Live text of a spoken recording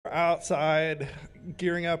outside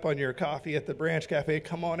gearing up on your coffee at the Branch Cafe,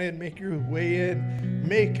 come on in, make your way in,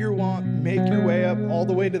 make your way up all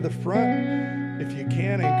the way to the front. If you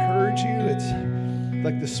can, I encourage you. It's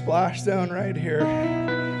like the splashdown right here.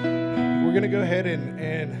 We're going to go ahead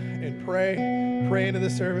and pray into the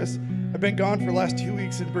service. I've been gone for the last 2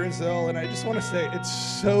 weeks in Brazil, and I just want to say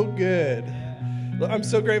it's so good. I'm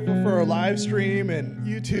so grateful for our live stream and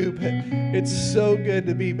YouTube. It's so good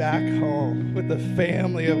to be back home with the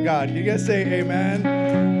family of God. You guys say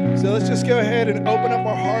amen? So let's just go ahead and open up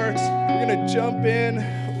our hearts. We're going to jump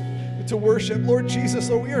in to worship. Lord Jesus,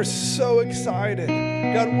 Lord, we are so excited,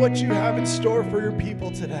 God, what you have in store for your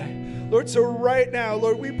people today. Lord, so right now,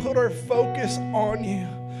 Lord, we put our focus on you.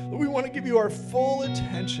 Lord, we want to give you our full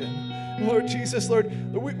attention. Lord Jesus, Lord,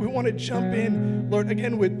 we want to jump in, Lord,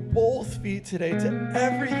 again with both feet today to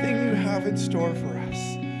everything you have in store for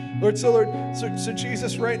us. Lord, so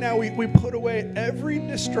Jesus, right now we put away every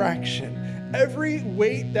distraction, every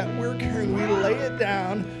weight that we're carrying. We lay it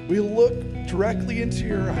down. We look directly into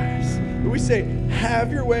your eyes. We say,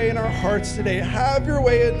 have your way in our hearts today. Have your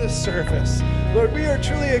way in this service. Lord, we are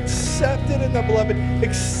truly accepted in the beloved,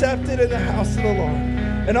 accepted in the house of the Lord.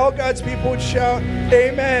 And all God's people would shout,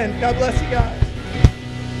 amen. God bless you guys.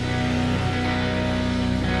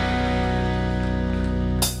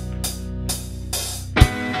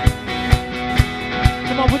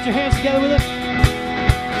 Come on, put your hands together with us.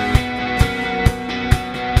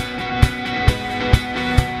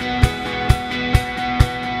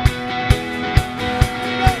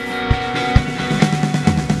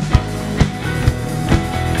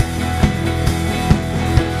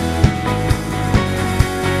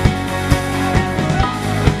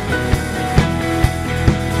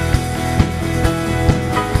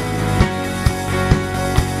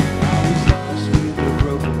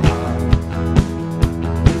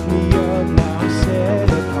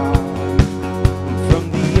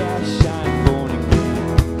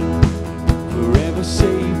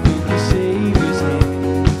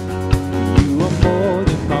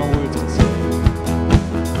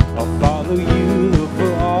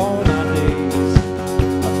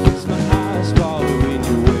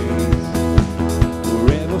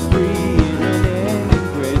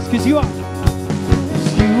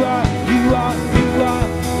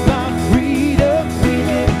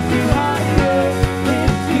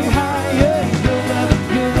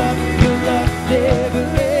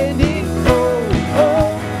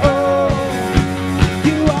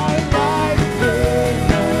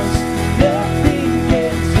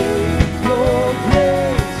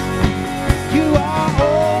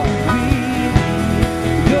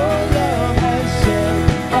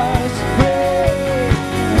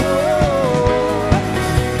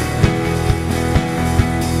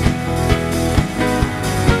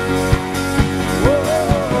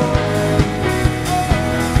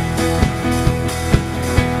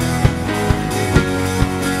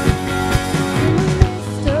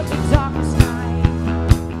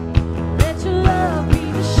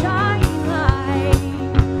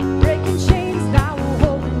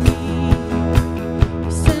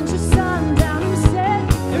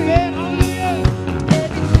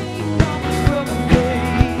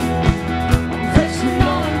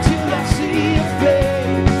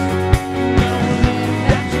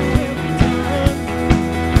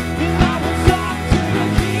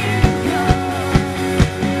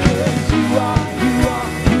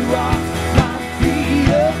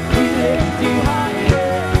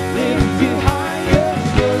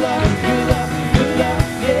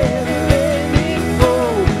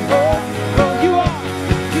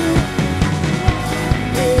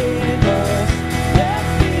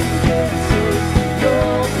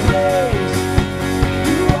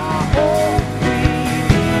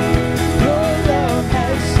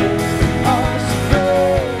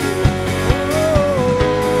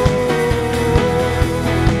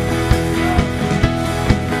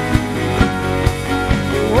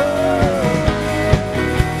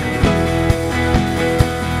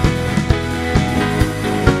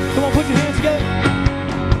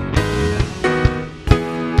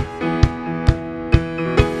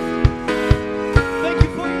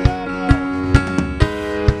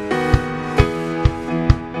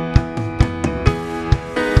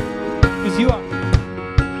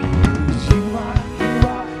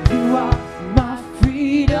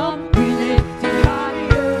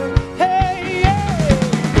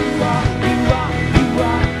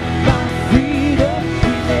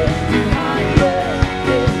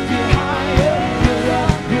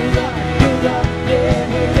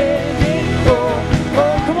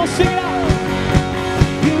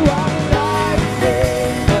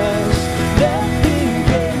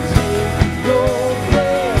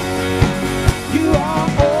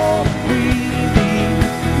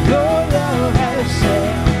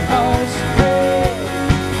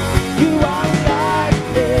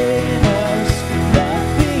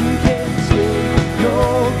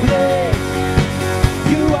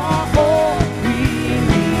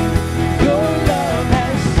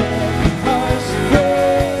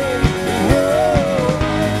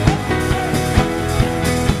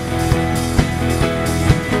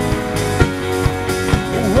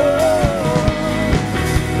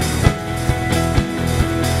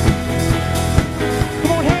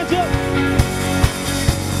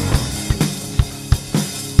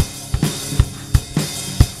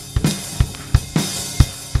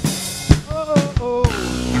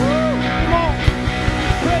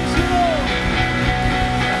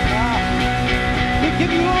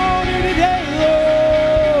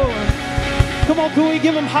 on, can we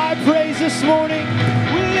give him high praise this morning?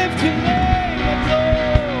 We lift your name. Let's go.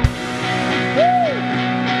 Woo!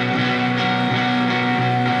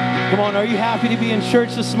 Come on, are you happy to be in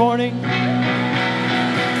church this morning?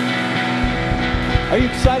 Are you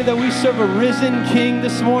excited that we serve a risen King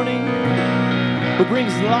this morning who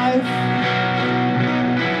brings life?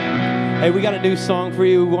 Hey, we got a new song for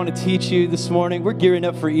you. We want to teach you this morning. We're gearing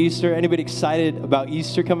up for Easter. Anybody excited about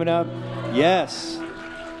Easter coming up? Yes.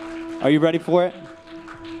 Are you ready for it?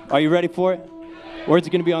 Are you ready for it? Words are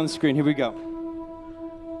going to be on the screen. Here we go.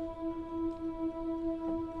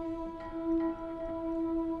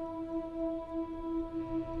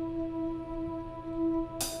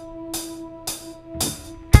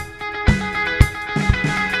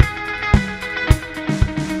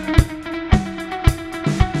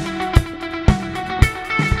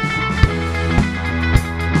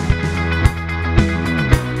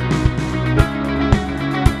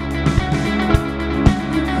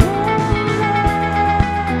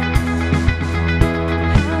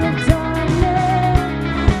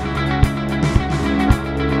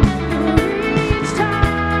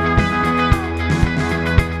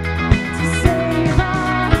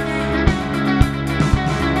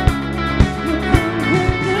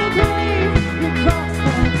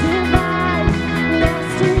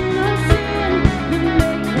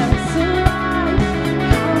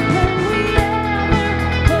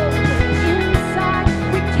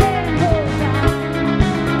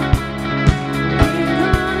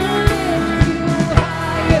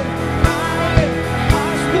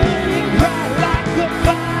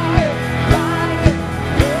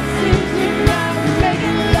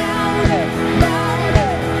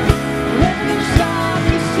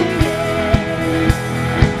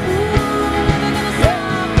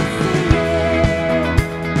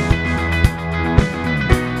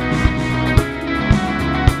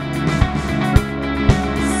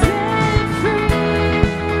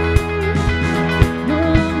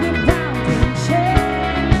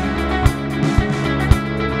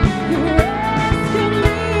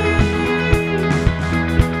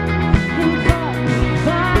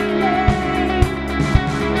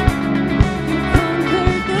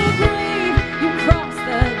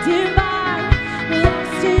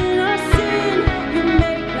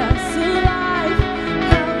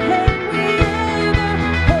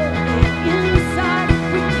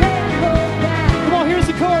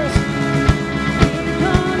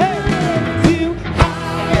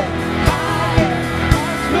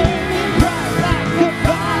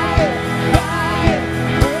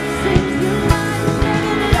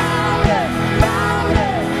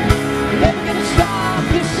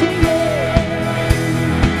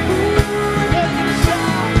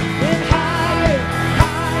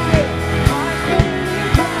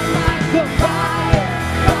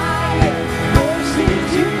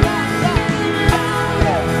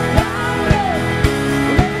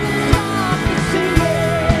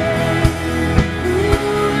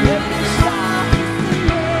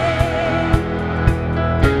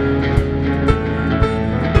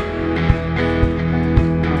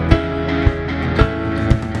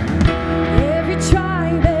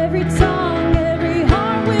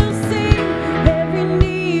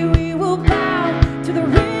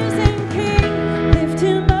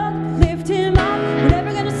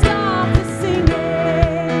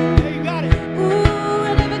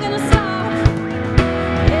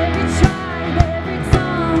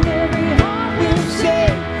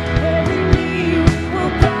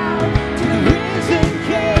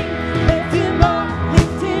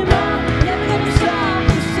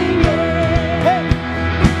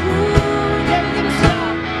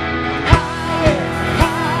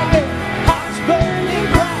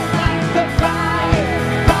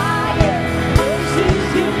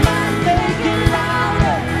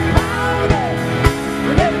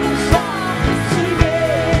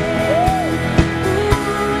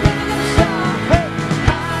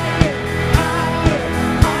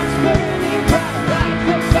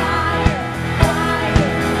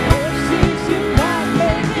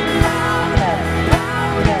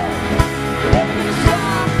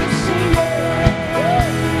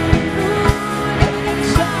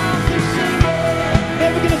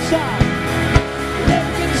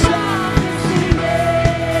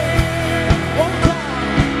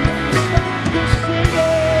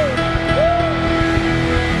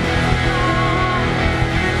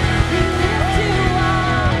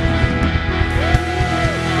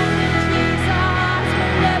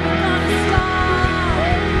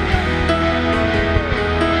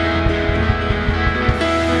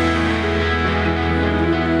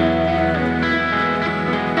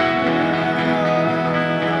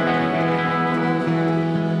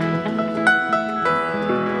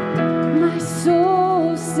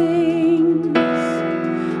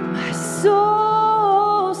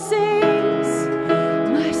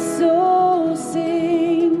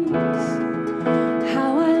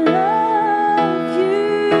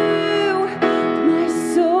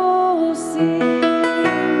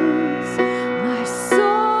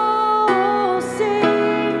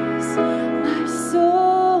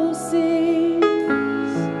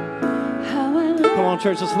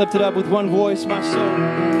 church, let's lift it up with one voice, my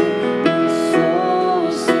soul.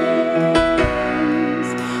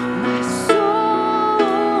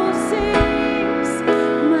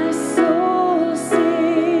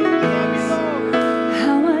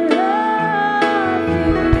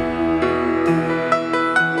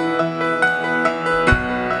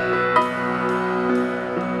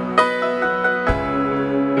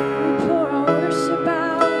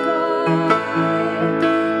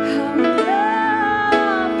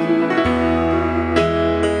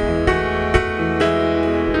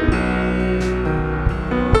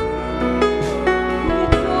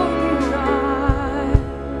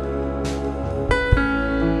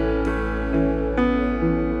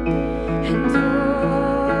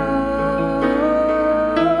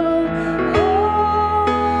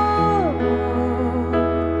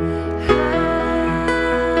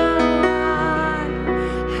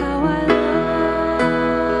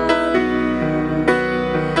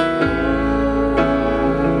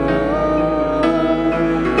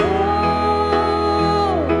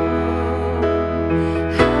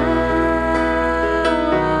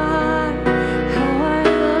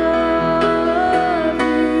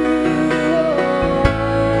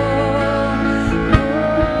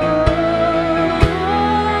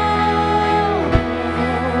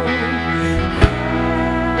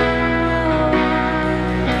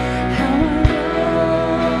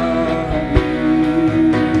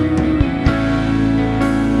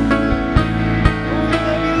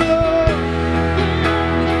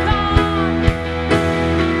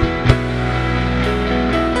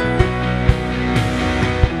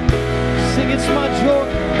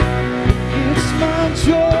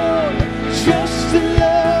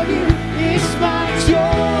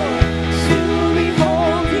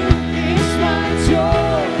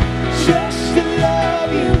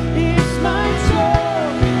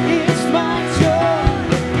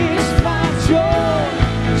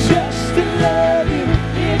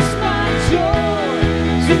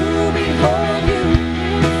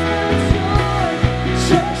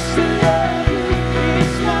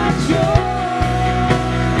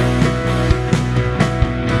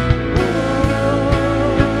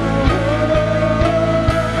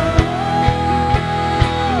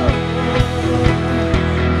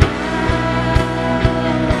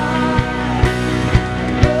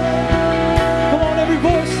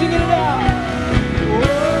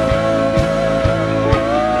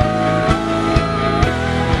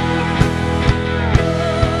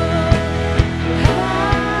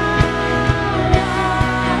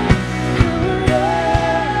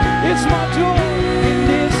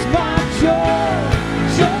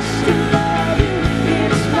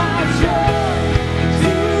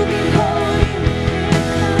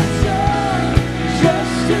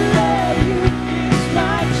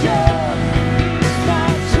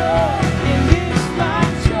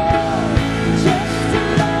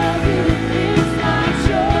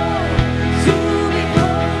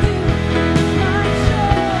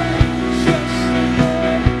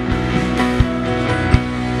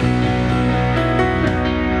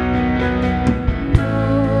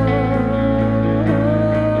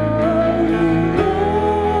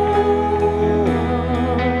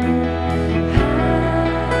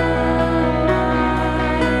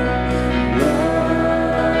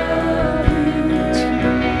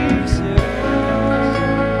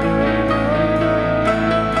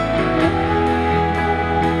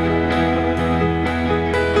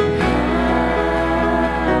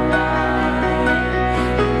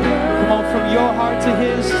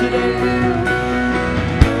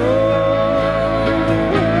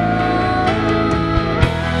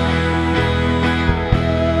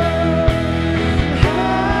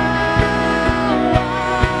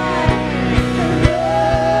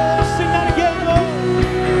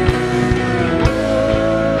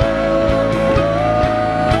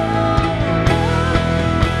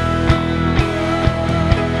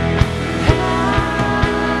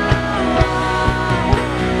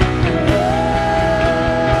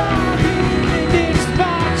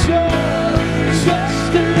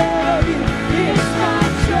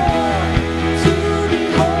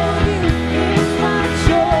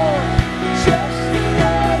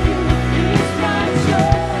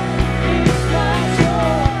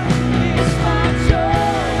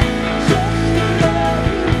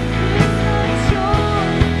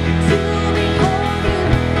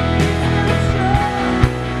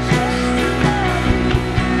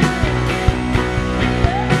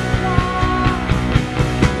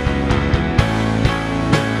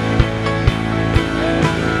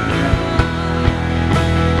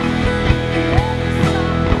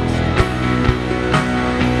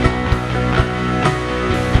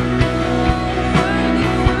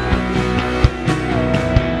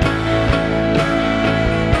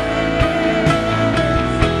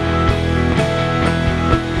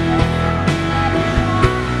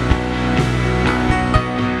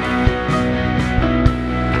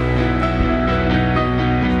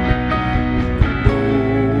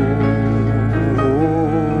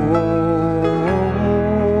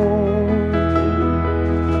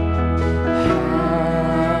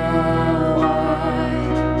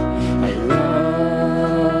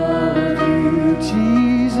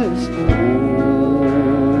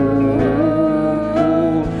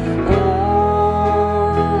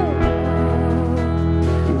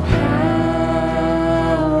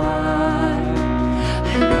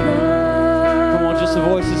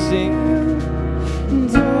 us to sing.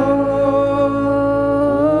 And oh,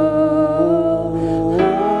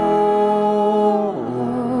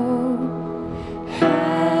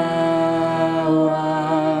 how I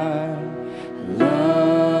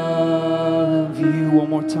love you. One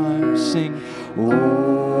more time, sing.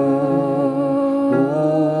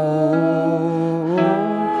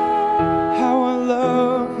 How I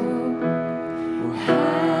love you. How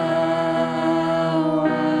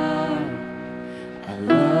I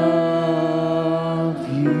love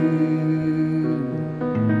you.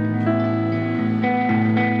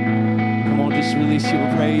 Come on, just release your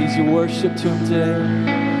praise, your worship to Him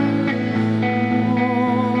today.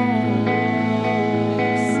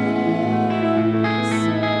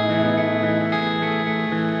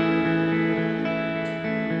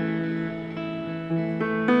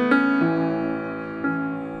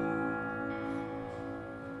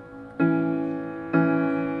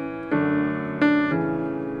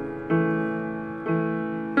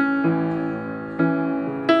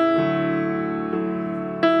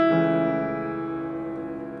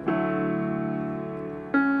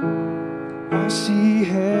 I see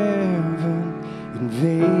heaven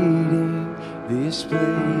invading this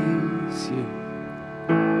place. Yeah.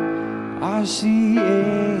 I see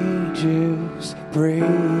angels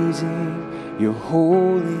praising your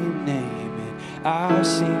holy name. And I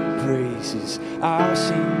sing praises,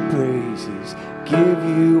 give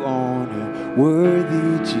you honor,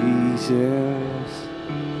 worthy Jesus.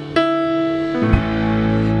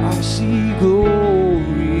 I see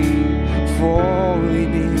glory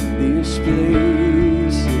falling in this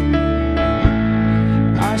place.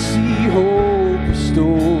 I see hope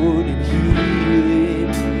restored and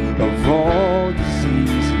healing of all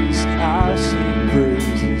diseases. I sing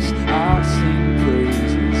praises,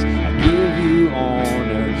 I give you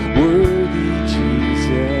honor, worthy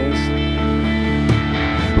Jesus.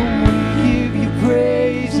 We give you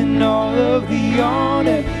praise and all of the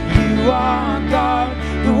honor. You are God,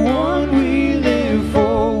 the one we live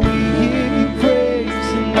for. We give you praise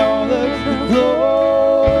and all of the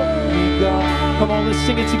glory, God. Come on, let's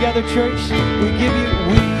sing it together, church. We give you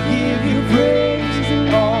praise and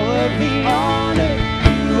all of the honor.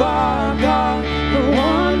 You are God, the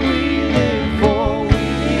one we live for. We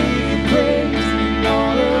give you praise and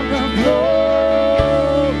all of the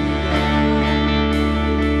glory.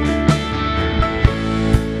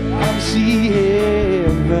 I see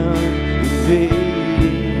heaven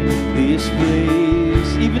invading this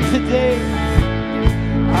place. Even today,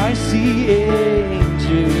 I see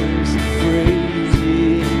angels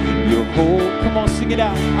praising your whole. Come on, sing it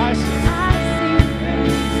out. I sing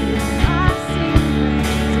praises,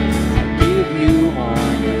 I give you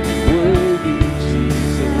honor, worthy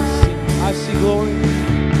Jesus. I see glory,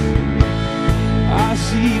 I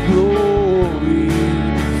see glory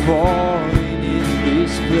falling in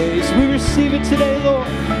this place. We receive it today, Lord.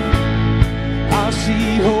 I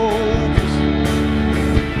see hope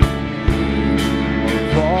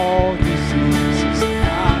of all diseases.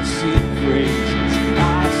 I sing praises,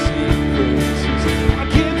 I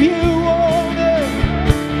give you honor.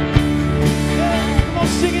 Yeah, come on,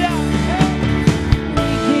 sing it out. We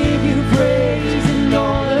give you praise and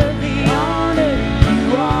all of the honor.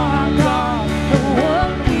 You are God, the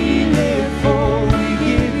one we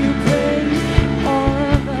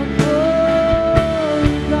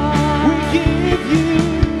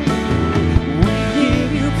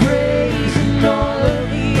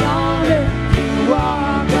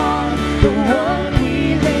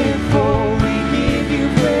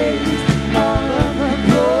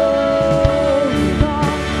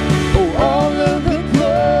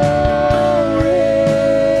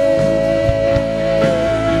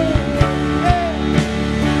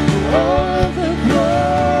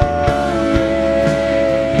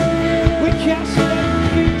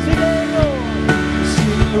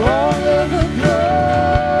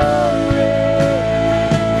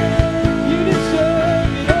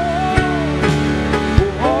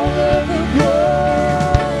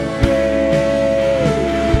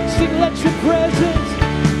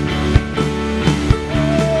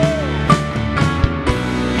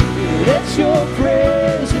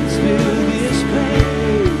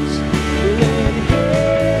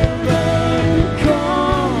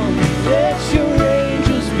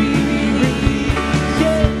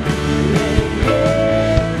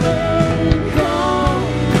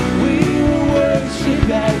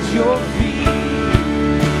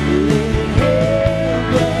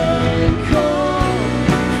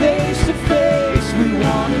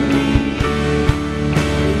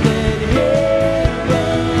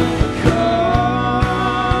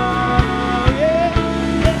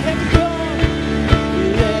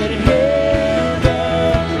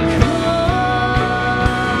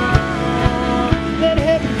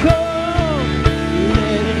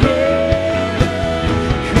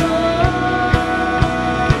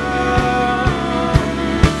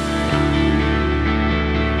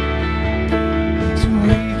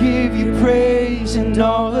praise and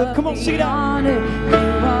all of Come on, sing it the out. honor. You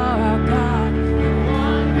are our God, the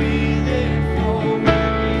one we live for. We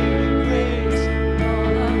give you praise and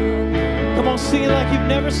all of the Come on, sing it like you've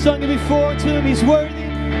never sung it before to him. He's worthy.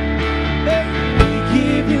 Hey. We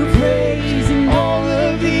give you praise and all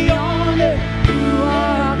of the honor. You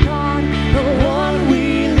are our God, the one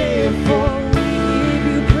we live for. We give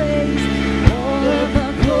you praise, all of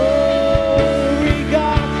the Glory,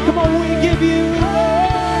 God. Come on, we give you.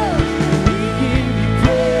 We give you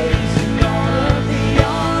praise and all of the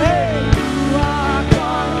honor. You are our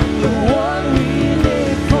God, the one we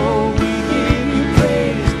live for. We give you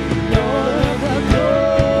praise and all of the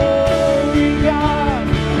glory, God,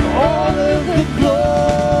 all of the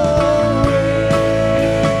glory.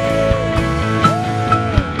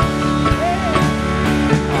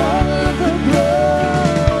 All of the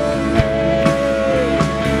glory.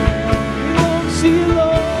 See you,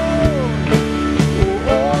 Lord.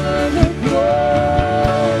 All of the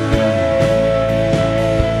glory.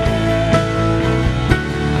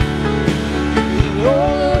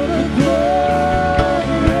 All of the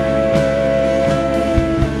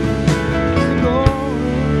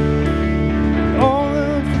All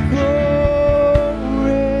of the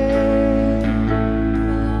glory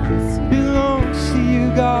belongs to you,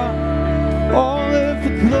 God. All of the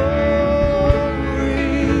glory.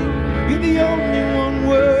 You're the only one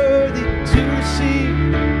worthy to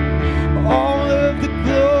receive all of the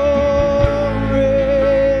glory.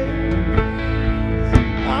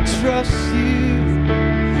 I trust you.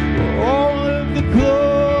 All of the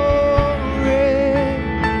glory.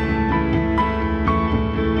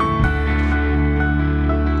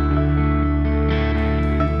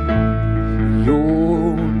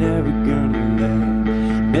 You're never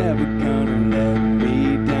gonna let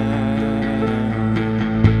me down.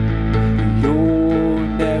 You're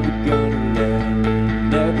never gonna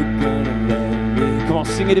let me. Come on,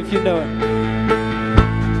 sing it if you know it.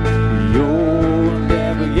 You're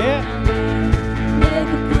never, yeah.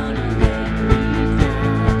 Never gonna let me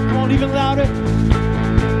down. Come on, even louder.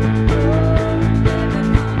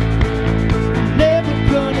 Never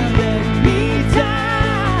gonna let me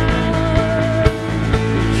down.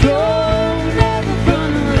 You're never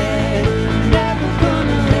gonna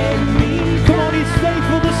let me Come on, he's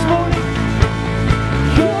faithful this morning.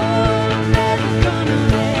 You're never gonna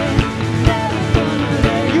let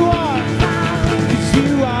You are. 'Cause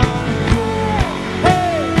you are.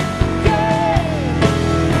 Hey, hey.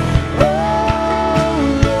 Oh,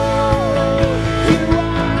 Lord, you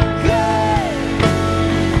are good,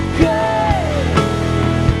 good.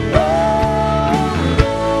 Oh,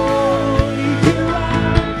 Lord, you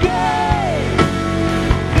are good,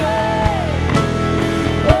 good.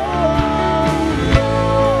 Oh,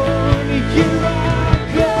 Lord, you are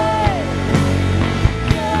good,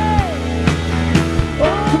 good.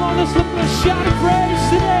 Oh, come on, let's lift a shout of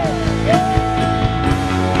praise today.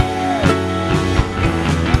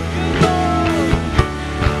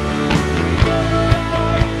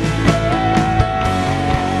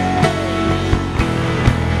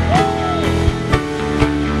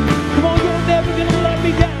 Come on, you're never gonna let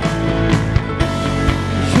me down.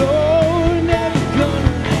 You're never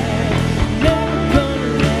gonna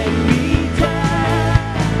let me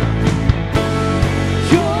down.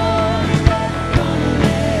 You're never gonna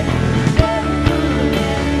let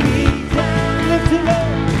me down. Lift it up.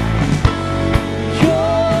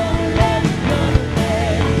 You're never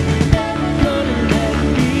gonna let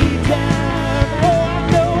me down. Oh, I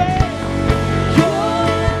know it. You're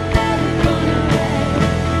never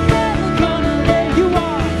gonna let you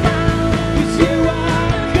are. 'Cause you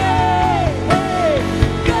are good, hey,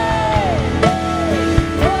 good, hey,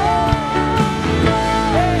 oh,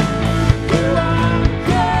 hey, you are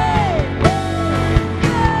good,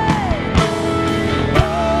 good, oh,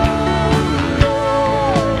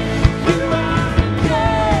 Lord, you are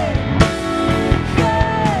good,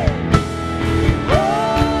 good, oh,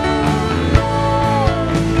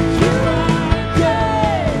 Lord, you are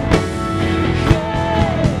good,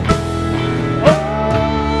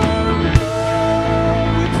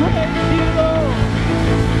 we praise you, Lord.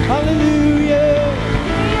 Hallelujah.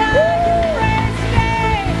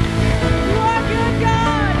 You are good,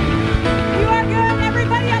 God. You are good.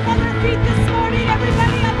 Everybody up on their feet this morning.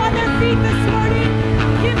 Everybody up on their feet this morning.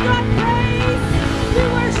 Give God praise. We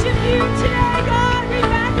worship you today, God. We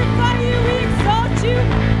magnify you. We exalt you.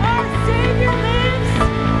 Our Savior lives.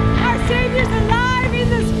 Our Savior's alive in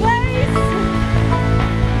this place.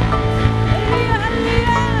 Hallelujah,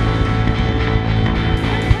 hallelujah.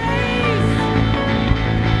 Praise.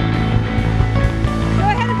 Go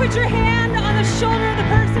ahead and put your hand on the shoulder of the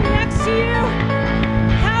person next to you.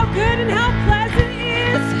 How good and how pleasant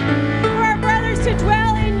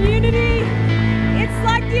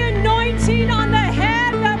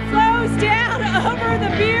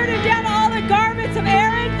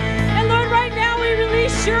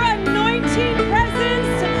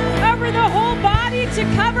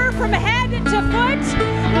to cover from head to foot.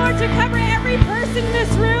 Lord, to cover every person in this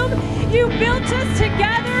room. You built us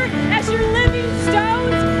together as your living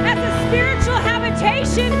stones, as a spiritual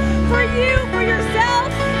habitation for you, for yourself,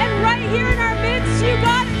 and right here in our midst, you,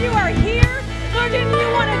 God, you are here. Lord, and you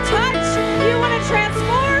want to touch, you want to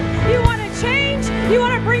transform, you want to change, you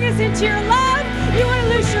want to bring us into your love, you want to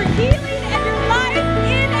loose your healing and your life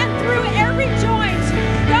in and through every joint.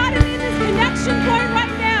 God, and in this connection point right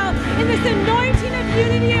now, in this anointing of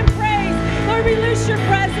unity and praise, Lord, we loose your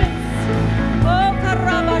presence. Oh,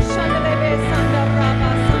 karaba shandelebe sanda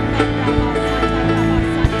raba sanda raba sanda raba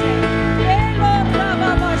sante. Elo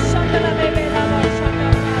raba shandelebe raba shanda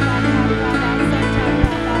raba raba santa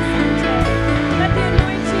raba sante. Let the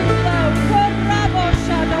anointing flow. Korabo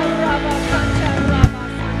shanda raba santa raba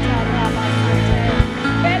santa raba sante.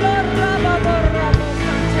 Elo raba raba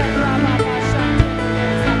santa raba shante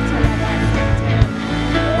santa raba sante.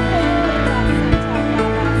 Oh, raba santa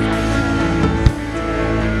raba santa.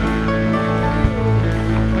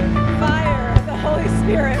 Fire of the Holy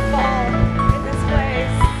Spirit fall in this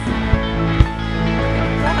place.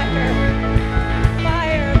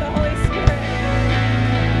 Fire of the Holy Spirit.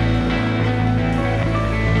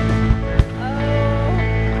 Oh,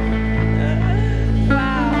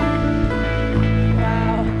 wow.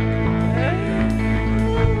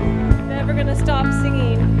 Never gonna stop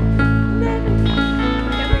singing. Never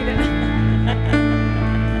gonna.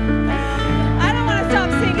 I don't want to stop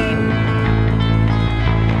singing.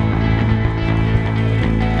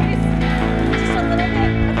 Just a little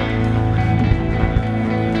bit.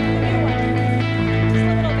 New one. Just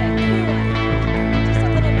a little bit. New one. Just a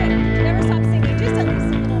little bit. Never stop singing. Just at least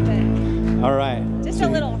a little bit. All right. Just So a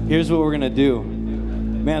little. Here's what we're going to do.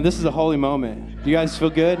 Man, this is a holy moment. Do you guys feel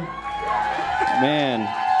good? Man,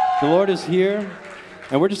 the Lord is here,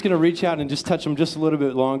 and we're just going to reach out and just touch him just a little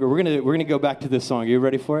bit longer. We're going to go back to this song. Are you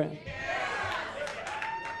ready for it?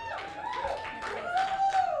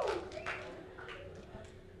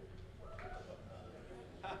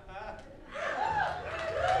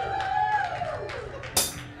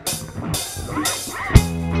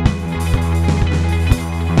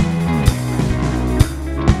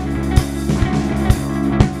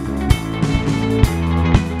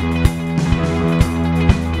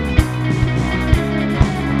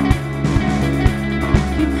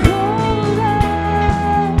 You called us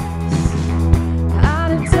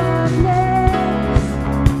out of darkness.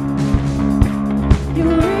 You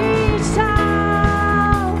reached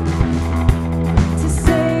out to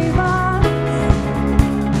save us.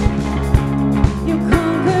 You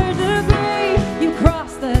conquered the grave. You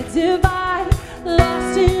crossed the divide.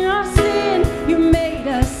 Lost in our sin, you made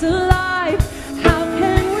us alive. How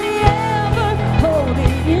can we ever hold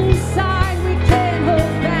it inside? We can't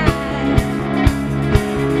hold back.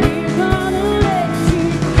 We're gonna let you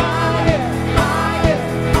higher, higher.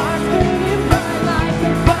 Hearts burning bright like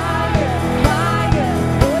a fire, fire.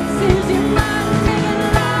 Voices unite, singing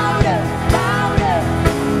louder, louder.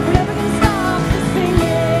 We're never gonna stop the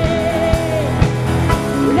singing.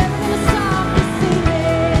 We're never gonna stop the singing.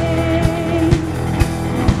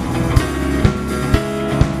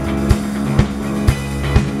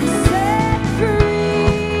 Set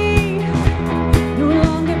free, no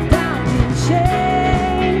longer bound in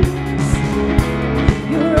chains.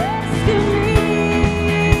 You rescued me,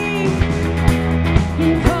 you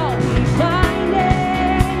called me by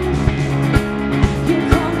name. You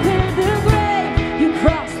conquered the grave, you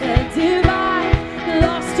crossed the divide.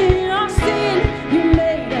 Lost in our sin, you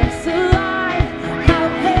made us alive. How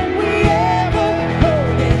can we ever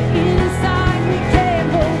hold it inside? We can't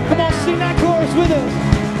hold. Come on, sing that chorus with us.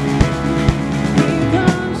 We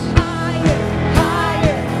come higher,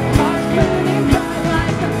 higher, hearts burning bright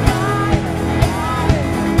like a fire, fire.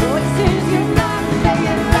 Voices unite,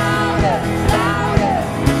 saying louder, louder.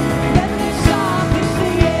 Never gonna stop the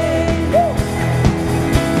singing.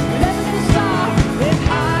 Never gonna stop it.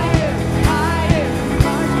 Higher, higher,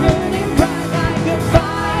 hearts burning bright like a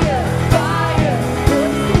fire, fire.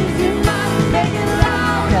 Voices unite, saying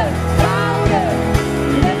louder, louder.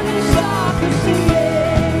 Never gonna stop the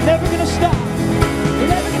singing. Never going to stop. We're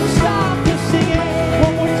never gonna stop the singing.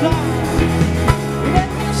 One more time. We're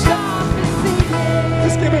never gonna stop the singing.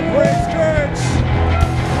 Just give him praise, church.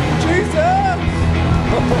 Jesus.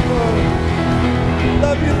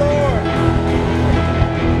 Love you, Lord.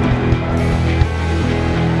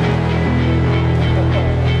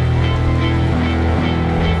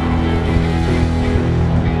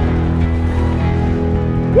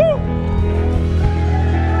 Woo!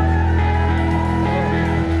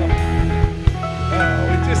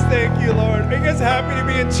 We just thank you, Lord. Are you guys happy to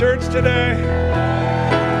be in church today?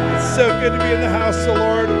 It's So good to be in the house of the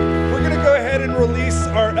Lord. We're going to go ahead and release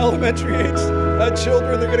our elementary age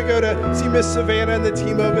children. They're going to go to see Miss Savannah and the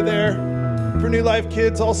team over there. For New Life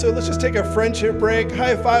kids, also, let's just take a friendship break.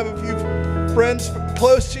 High five a few friends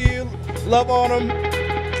close to you. Love on them.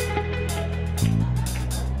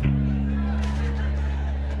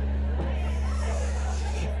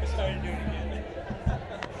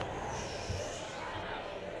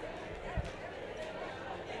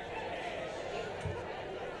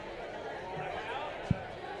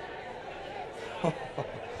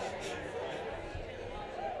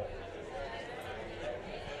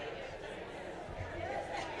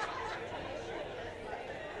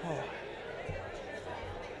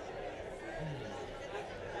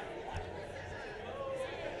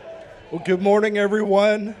 Well, good morning,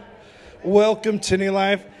 everyone. Welcome to New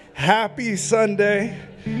Life. Happy Sunday.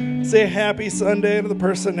 Say happy Sunday to the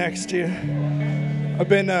person next to you. I've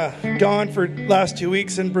been gone for the last 2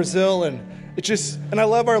 weeks in Brazil, and I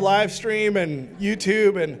love our live stream and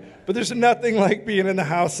YouTube, but there's nothing like being in the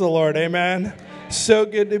house of the Lord. Amen. So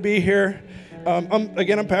good to be here.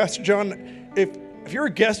 I'm Pastor John. If you're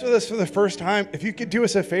a guest with us for the first time, if you could do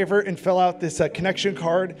us a favor and fill out this connection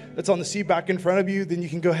card that's on the seat back in front of you, then you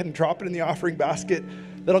can go ahead and drop it in the offering basket.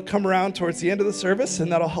 That'll come around towards the end of the service,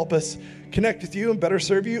 and that'll help us connect with you and better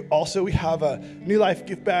serve you. Also, we have a New Life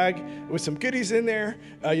gift bag with some goodies in there.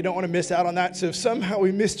 You don't want to miss out on that. So if somehow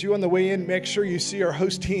we missed you on the way in, make sure you see our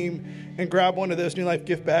host team and grab one of those New Life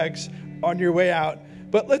gift bags on your way out.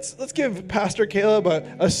 But let's give Pastor Caleb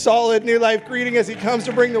a solid New Life greeting as he comes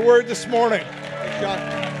to bring the word this morning. John.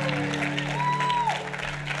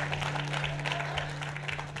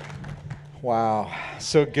 Wow,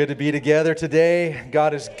 so good to be together today.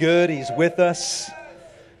 God is good. He's with us.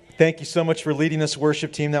 Thank you so much for leading this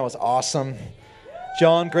worship team. That was awesome.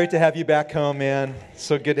 John, great to have you back home, man.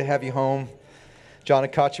 So good to have you home. John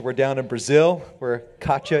and Katya were down in Brazil, where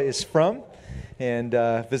Katya is from, and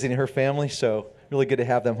visiting her family, so really good to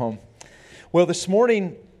have them home. Well, this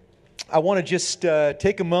morning, I want to just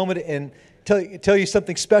take a moment and tell you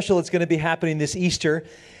something special that's going to be happening this Easter.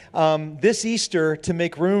 This Easter, to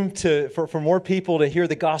make room for more people to hear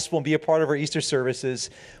the gospel and be a part of our Easter services,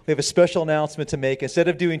 we have a special announcement to make. Instead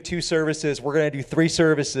of doing 2 services, we're going to do 3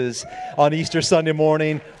 services on Easter Sunday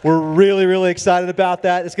morning. We're really, really excited about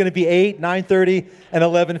that. It's going to be 8, 9:30, and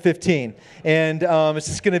 11:15. And it's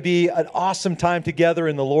just going to be an awesome time together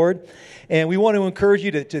in the Lord. And we want to encourage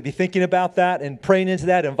you to be thinking about that and praying into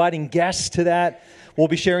that, inviting guests to that. We'll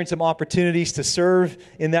be sharing some opportunities to serve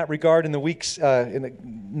in that regard in the weeks,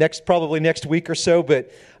 probably next week or so, but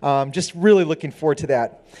just really looking forward to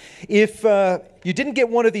that. If you didn't get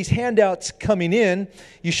one of these handouts coming in,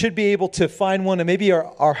 you should be able to find one, and maybe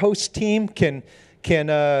our host team can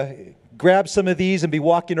grab some of these and be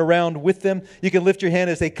walking around with them. You can lift your hand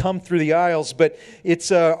as they come through the aisles, but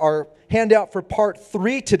it's our handout for part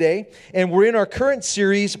 3 today, and we're in our current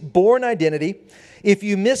series, Born Identity. If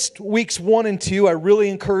you missed weeks 1 and 2, I really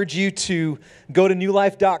encourage you to go to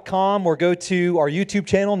newlife.com or go to our YouTube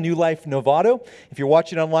channel, New Life Novato. If you're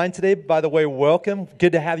watching online today, by the way, welcome.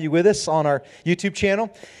 Good to have you with us on our YouTube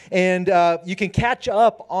channel. And you can catch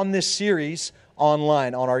up on this series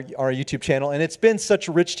online on our YouTube channel, and it's been such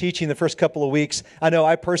rich teaching the first couple of weeks. I know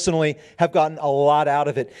I personally have gotten a lot out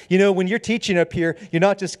of it. You know, when you're teaching up here, you're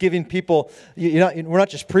not just giving people, we're not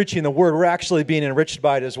just preaching the word, we're actually being enriched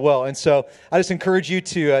by it as well. And so I just encourage you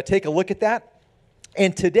to take a look at that.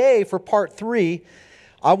 And today, for part 3,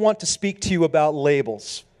 I want to speak to you about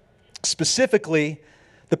labels, specifically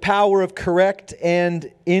the power of correct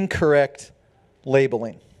and incorrect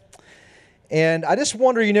labeling. And I just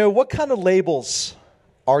wonder, what kind of labels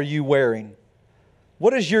are you wearing? What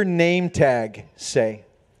does your name tag say?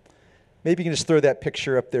 Maybe you can just throw that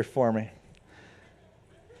picture up there for me.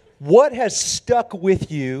 What has stuck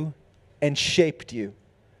with you and shaped you?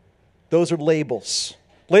 Those are labels.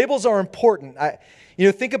 Labels are important.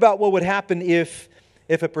 Think about what would happen if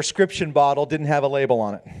a prescription bottle didn't have a label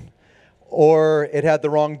on it, or it had the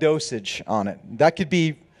wrong dosage on it. That could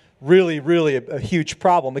be really, really a huge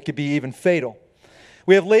problem. It could be even fatal.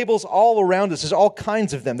 We have labels all around us. There's all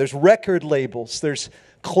kinds of them. There's record labels. There's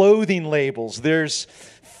clothing labels. There's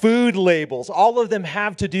food labels. All of them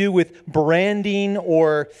have to do with branding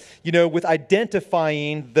or, with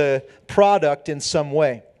identifying the product in some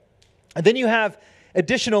way. And then you have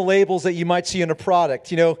additional labels that you might see in a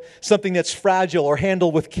product, something that's fragile or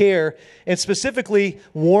handled with care, and specifically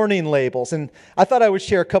warning labels. And I thought I would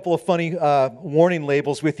share a couple of funny warning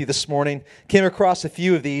labels with you this morning. Came across a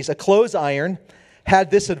few of these. A clothes iron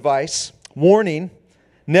had this advice: warning,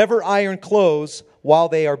 never iron clothes while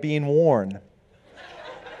they are being worn.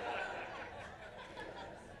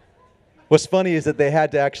 What's funny is that they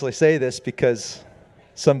had to actually say this because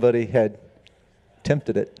somebody had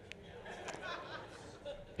tempted it.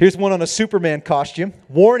 Here's one on a Superman costume.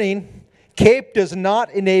 Warning, cape does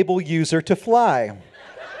not enable user to fly.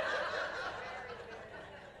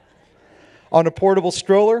 On a portable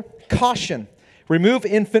stroller, caution, remove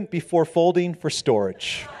infant before folding for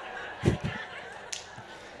storage.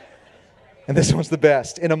 And this one's the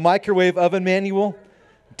best. In a microwave oven manual,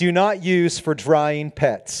 do not use for drying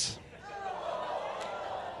pets.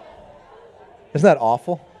 Isn't that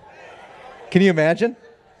awful? Can you imagine?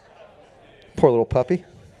 Poor little puppy.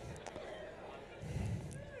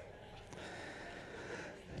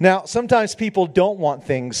 Now, sometimes people don't want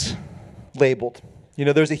things labeled. You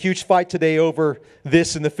know, there's a huge fight today over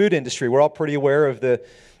this in the food industry. We're all pretty aware of the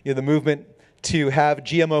movement to have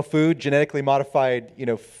GMO food, genetically modified,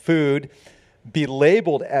 food, be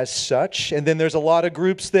labeled as such. And then there's a lot of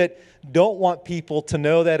groups that don't want people to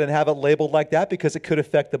know that and have it labeled like that because it could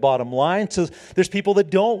affect the bottom line. So there's people that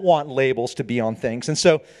don't want labels to be on things. And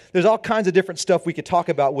so there's all kinds of different stuff we could talk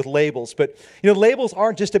about with labels. But, labels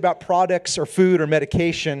aren't just about products or food or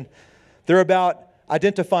medication. They're about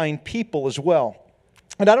identifying people as well.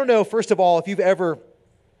 And I don't know, first of all, if you've ever...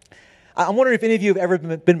 I'm wondering if any of you have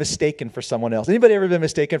ever been mistaken for someone else. Anybody ever been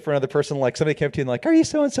mistaken for another person? Like somebody came to you and like, are you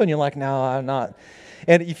so-and-so? And you're like, no, I'm not.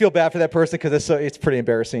 And you feel bad for that person because it's pretty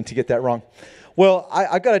embarrassing to get that wrong. Well,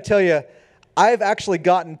 I got to tell you, I've actually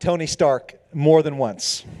gotten Tony Stark more than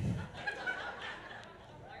once.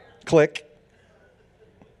 Click.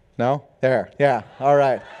 No? There. Yeah. All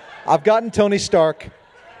right. I've gotten Tony Stark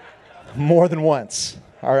more than once.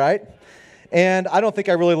 All right? And I don't think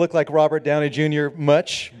I really look like Robert Downey Jr.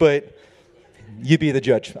 much, but you be the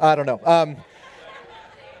judge. I don't know.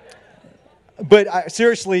 But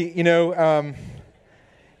seriously,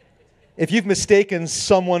 if you've mistaken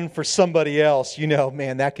someone for somebody else,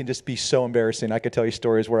 man, that can just be so embarrassing. I could tell you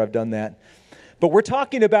stories where I've done that. But we're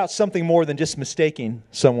talking about something more than just mistaking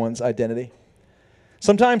someone's identity.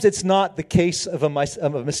 Sometimes it's not the case of a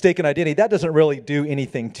mistaken identity. That doesn't really do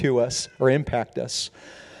anything to us or impact us.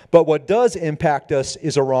 But what does impact us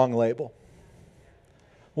is a wrong label.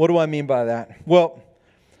 What do I mean by that? Well,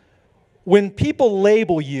 when people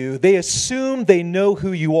label you, they assume they know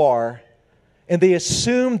who you are, and they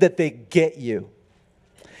assume that they get you.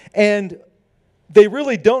 And they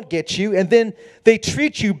really don't get you, and then they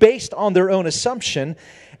treat you based on their own assumption,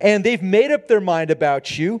 and they've made up their mind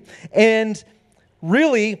about you, and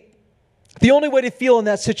really, the only way to feel in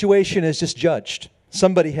that situation is just judged.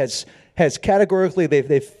 Somebody has categorically,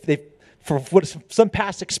 they've for some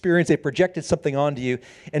past experience, they projected something onto you,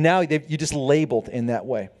 and now you just labeled in that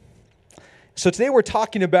way. So today we're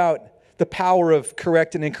talking about the power of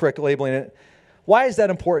correct and incorrect labeling. Why is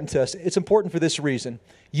that important to us? It's important for this reason.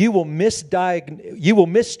 You will mistreat what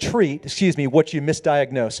you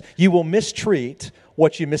misdiagnose. You will mistreat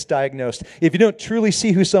what you misdiagnosed. If you don't truly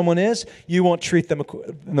see who someone is, you won't treat them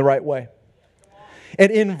in the right way.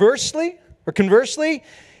 And conversely,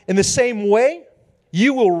 in the same way,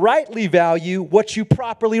 you will rightly value what you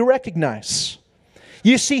properly recognize.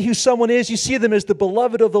 You see who someone is, you see them as the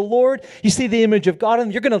beloved of the Lord, you see the image of God in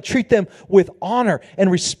them, you're going to treat them with honor and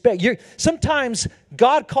respect. Sometimes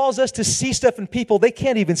God calls us to see stuff in people they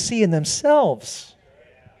can't even see in themselves.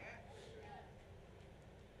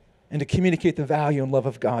 And to communicate the value and love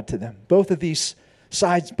of God to them. Both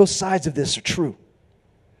sides of this are true.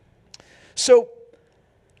 So,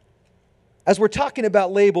 as we're talking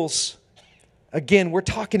about labels, again, we're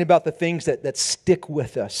talking about the things that stick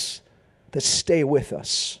with us, that stay with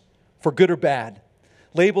us, for good or bad.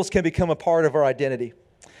 Labels can become a part of our identity.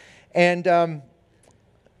 And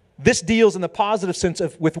this deals in the positive sense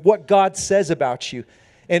with what God says about you.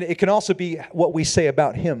 And it can also be what we say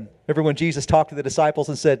about Him. Remember when Jesus talked to the disciples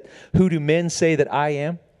and said, "Who do men say that I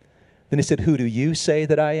am?" Then He said, "Who do you say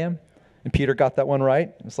that I am?" And Peter got that one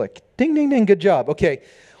right. It's like, ding, ding, ding, good job. Okay.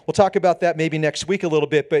 We'll talk about that maybe next week a little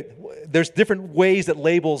bit, but there's different ways that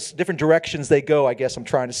labels, different directions they go, I guess I'm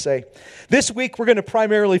trying to say. This week, we're going to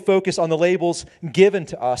primarily focus on the labels given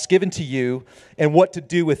to us, given to you, and what to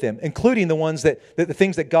do with them, including the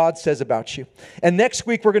things that God says about you. And next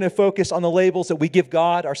week, we're going to focus on the labels that we give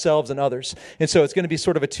God, ourselves, and others. And so it's going to be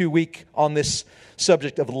sort of a 2-week on this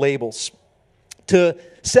subject of labels. To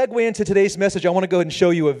segue into today's message, I want to go ahead and show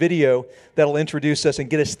you a video that'll introduce us and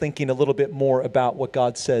get us thinking a little bit more about what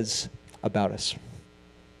God says about us.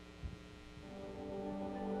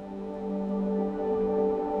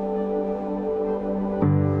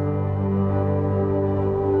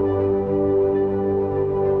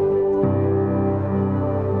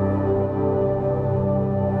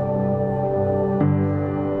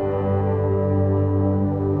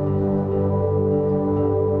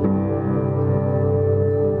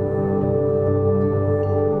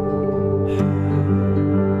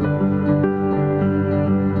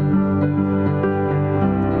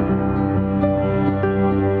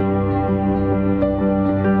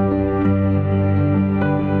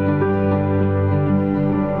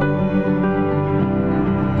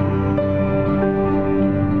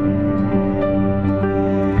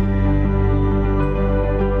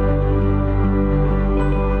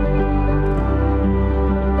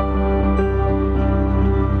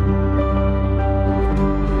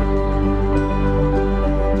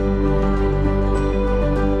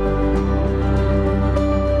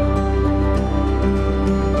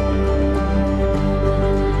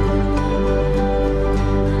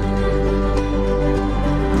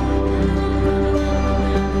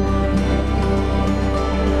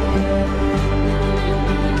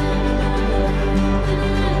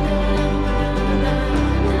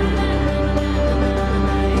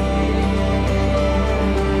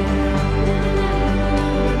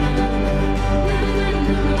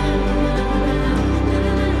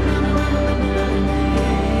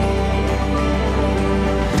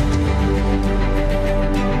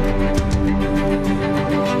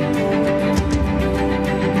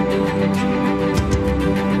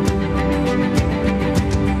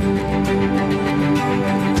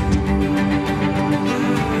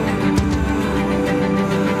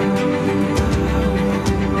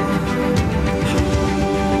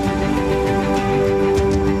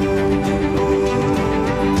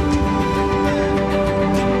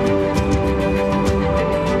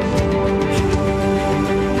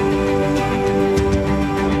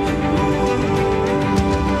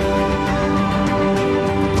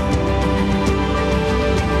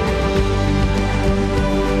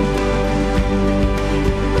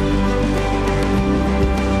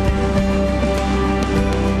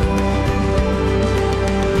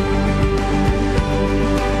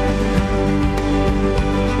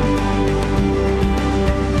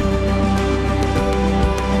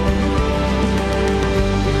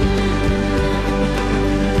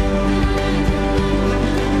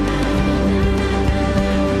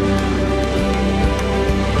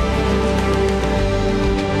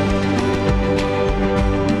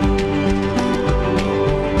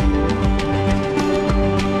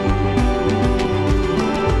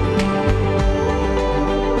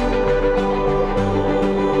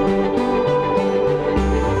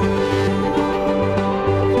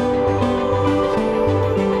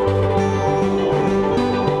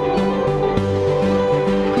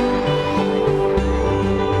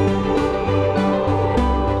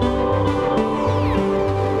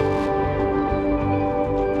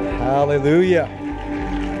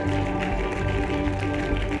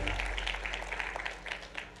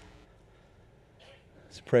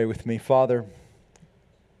 Pray with me. Father,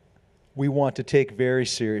 we want to take very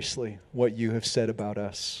seriously what you have said about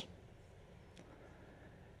us.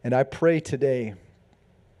 And I pray today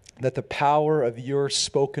that the power of your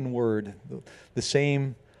spoken word, the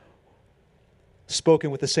same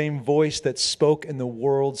spoken with the same voice that spoke and the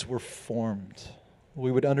worlds were formed,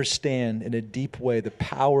 we would understand in a deep way the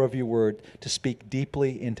power of your word to speak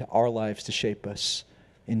deeply into our lives to shape us.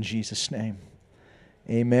 In Jesus' name,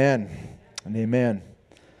 amen and amen.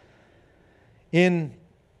 In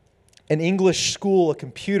an English school, a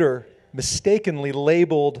computer mistakenly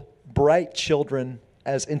labeled bright children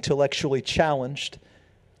as intellectually challenged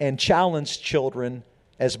and challenged children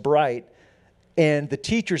as bright. And the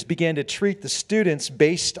teachers began to treat the students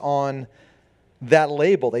based on that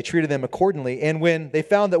label. They treated them accordingly. And when they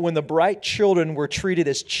found that when the bright children were treated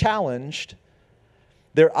as challenged,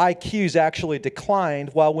 their IQs actually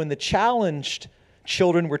declined, while when the challenged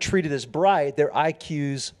children were treated as bright, their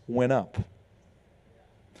IQs went up.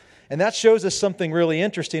 And that shows us something really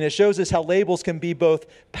interesting. It shows us how labels can be both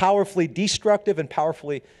powerfully destructive and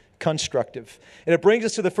powerfully constructive. And it brings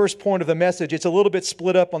us to the first point of the message. It's a little bit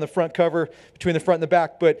split up on the front cover between the front and the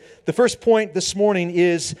back, but the first point this morning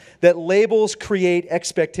is that labels create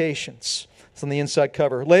expectations. It's on the inside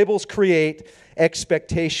cover. Labels create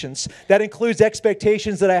expectations. That includes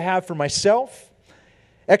expectations that I have for myself,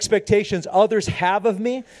 expectations others have of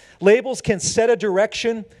me. Labels can set a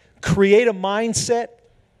direction, create a mindset,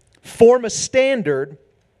 form a standard,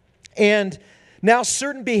 and now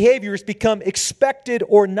certain behaviors become expected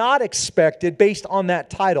or not expected based on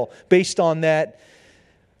that title, based on that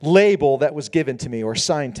label that was given to me or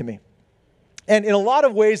assigned to me. And in a lot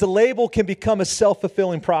of ways, a label can become a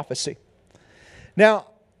self-fulfilling prophecy. Now,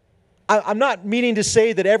 I'm not meaning to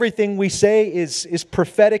say that everything we say is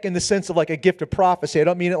prophetic in the sense of like a gift of prophecy. I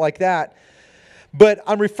don't mean it like that. But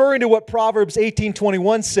I'm referring to what Proverbs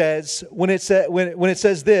 18:21 says when it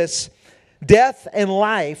says this: death and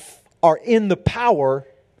life are in the power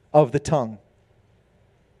of the tongue.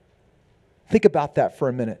 Think about that for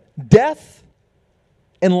a minute. Death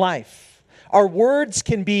and life. Our words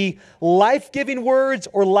can be life-giving words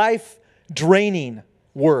or life-draining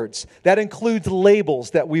words. That includes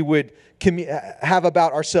labels that we would have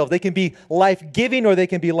about ourselves. They can be life-giving or they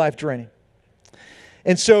can be life-draining.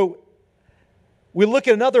 And so we look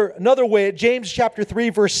at another way. James chapter 3,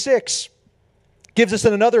 verse 6 gives us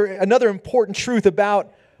another important truth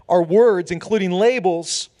about our words, including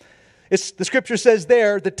labels. The scripture says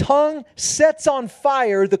there, the tongue sets on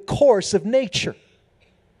fire the course of nature.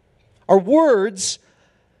 Our words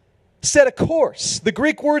set a course. The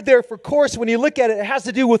Greek word there for course, when you look at it, it has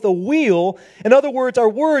to do with a wheel. In other words, our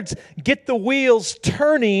words get the wheels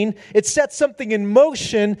turning. It sets something in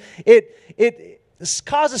motion. It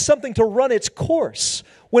causes something to run its course.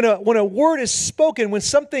 When a word is spoken, when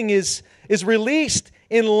something is released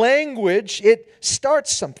in language, it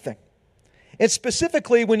starts something. And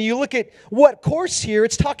specifically, when you look at what course here,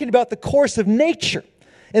 it's talking about the course of nature.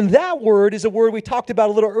 And that word is a word we talked about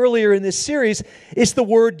a little earlier in this series. It's the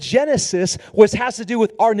word Genesis, which has to do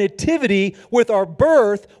with our nativity, with our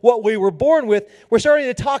birth, what we were born with. We're starting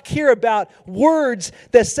to talk here about words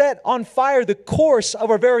that set on fire the course of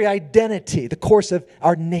our very identity, the course of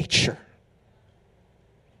our nature.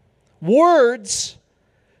 Words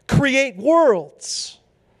create worlds.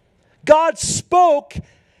 God spoke,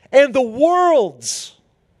 and the worlds,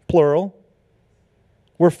 plural,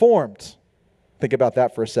 were formed. Think about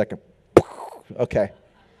that for a second. Okay.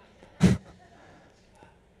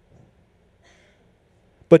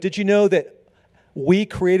 But did you know that we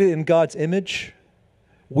created in God's image?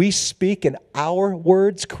 We speak, and our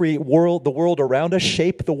words create the world around us,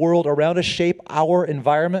 shape the world around us, shape our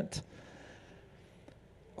environment.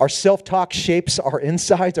 Our self-talk shapes our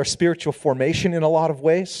insides, our spiritual formation in a lot of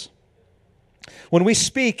ways. When we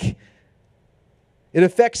speak, it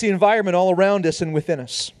affects the environment all around us and within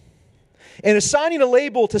us. And assigning a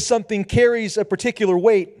label to something carries a particular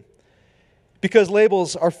weight because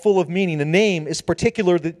labels are full of meaning. A name is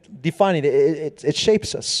particularly defining. It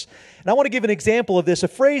shapes us. And I want to give an example of this. A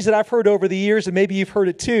phrase that I've heard over the years, and maybe you've heard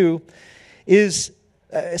it too, is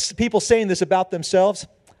people saying this about themselves: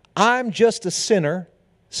 I'm just a sinner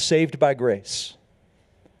saved by grace.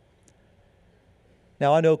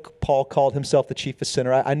 Now, I know Paul called himself the chiefest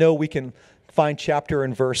sinner. I know we can find chapter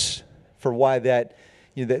and verse for why that,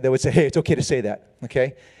 they would say, hey, it's okay to say that,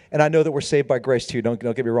 okay? And I know that we're saved by grace too, don't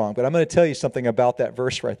get me wrong. But I'm going to tell you something about that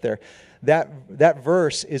verse right there. That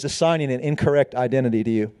verse is assigning an incorrect identity to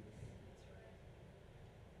you.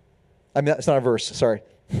 I mean, it's not a verse, sorry.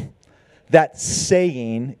 That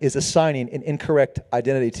saying is assigning an incorrect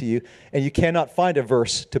identity to you, and you cannot find a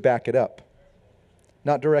verse to back it up.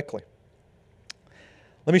 not directly.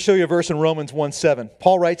 Let me show you a verse in Romans 1:7.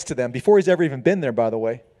 Paul writes to them, before he's ever even been there, by the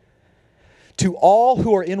way, to all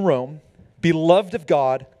who are in Rome, beloved of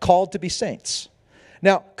God, called to be saints.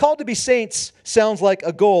 Now, called to be saints sounds like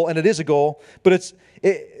a goal, and it is a goal, but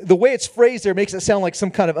the way it's phrased there makes it sound like some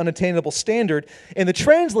kind of unattainable standard. And the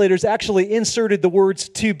translators actually inserted the words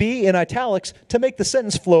to be in italics to make the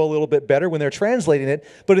sentence flow a little bit better when they're translating it.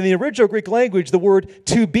 But in the original Greek language, the word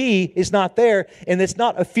to be is not there, and it's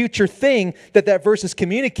not a future thing that verse is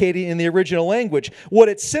communicating in the original language. What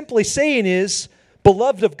it's simply saying is,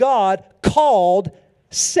 beloved of God, called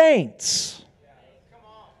saints.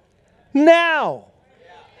 Now,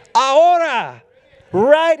 ahora,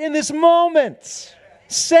 right in this moment.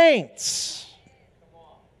 Saints.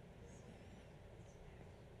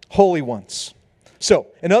 Holy ones. So,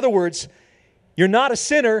 in other words, you're not a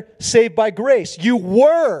sinner saved by grace. You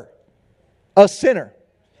were a sinner.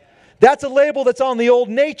 That's a label that's on the old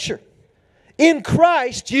nature. In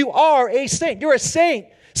Christ, you are a saint. You're a saint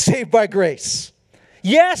saved by grace.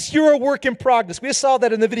 Yes, you're a work in progress. We just saw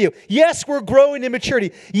that in the video. Yes, we're growing in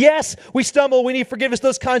maturity. Yes, we stumble. We need forgiveness,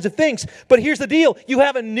 those kinds of things. But here's the deal. You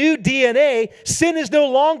have a new DNA. Sin is no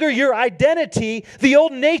longer your identity. The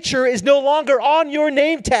old nature is no longer on your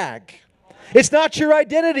name tag. It's not your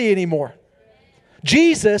identity anymore.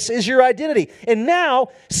 Jesus is your identity. And now,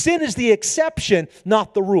 sin is the exception,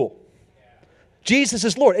 not the rule. Jesus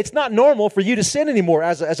is Lord. It's not normal for you to sin anymore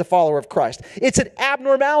as a follower of Christ. It's an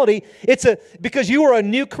abnormality. Because you are a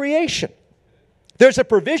new creation. There's a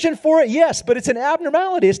provision for it, yes, but it's an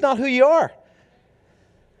abnormality. It's not who you are.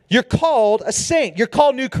 You're called a saint. You're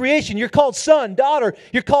called new creation. You're called son, daughter.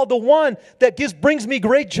 You're called the one that brings me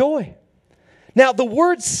great joy. Now, the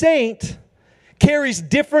word saint carries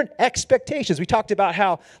different expectations. We talked about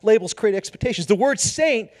how labels create expectations. The word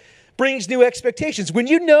saint brings new expectations. When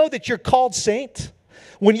you know that you're called saint,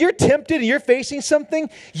 when you're tempted and you're facing something,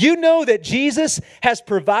 you know that Jesus has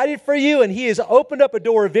provided for you and He has opened up a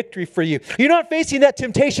door of victory for you. You're not facing that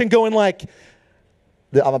temptation going like,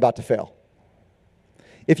 I'm about to fail.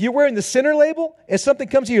 If you're wearing the sinner label and something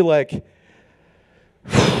comes to you, you're like,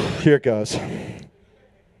 here it goes.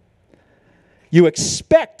 You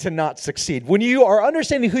expect to not succeed. When you are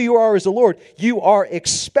understanding who you are as the Lord, you are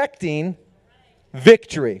expecting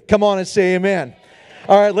victory. Come on and say amen.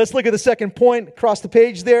 All right, let's look at the second point across the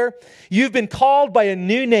page there. You've been called by a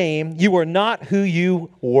new name. You are not who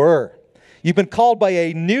you were. You've been called by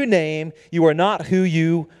a new name. You are not who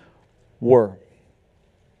you were.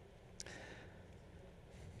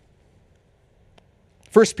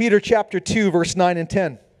 1 Peter chapter 2, verse 9 and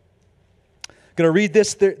 10. I'm going to read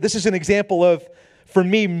this. This is an example of, for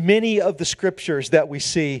me, many of the scriptures that we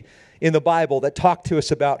see in the Bible that talk to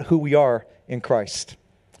us about who we are in Christ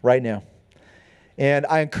right now. And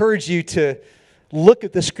I encourage you to look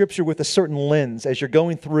at the scripture with a certain lens as you're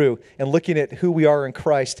going through and looking at who we are in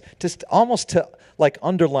Christ, just almost to like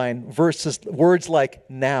underline words like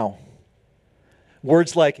now,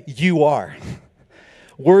 words like you are,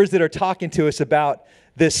 words that are talking to us about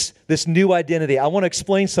this new identity. I want to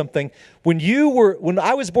explain something. When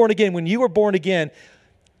I was born again, when you were born again,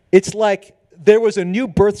 it's like there was a new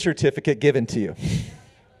birth certificate given to you.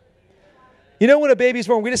 You know when a baby's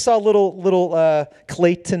born, we just saw little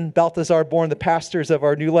Clayton Balthazar born. The pastors of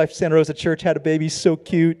our New Life Santa Rosa Church had a baby, so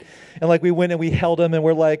cute. And like we went and we held him and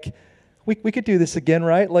we're like, we could do this again,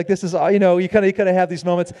 right? Like this is, you kind of have these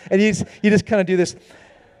moments and you just kind of do this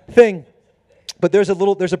thing. But there's a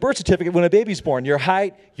birth certificate when a baby's born. Your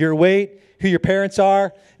height, your weight, who your parents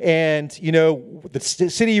are, and the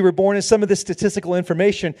city you were born in, some of the statistical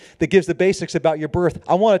information that gives the basics about your birth.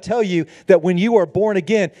 I want to tell you that when you are born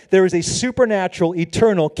again, there is a supernatural,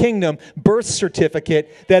 eternal kingdom birth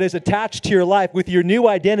certificate that is attached to your life with your new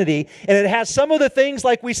identity, and it has some of the things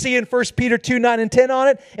like we see in 1 Peter 2, 9 and 10 on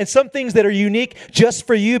it, and some things that are unique just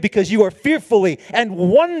for you because you are fearfully and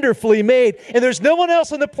wonderfully made, and there's no one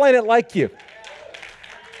else on the planet like you.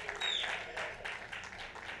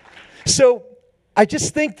 So I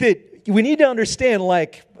just think that we need to understand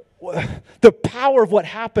like the power of what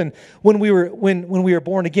happened when we were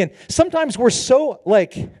born again. Sometimes we're so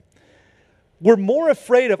we're more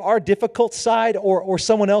afraid of our difficult side or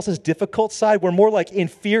someone else's difficult side. We're more like in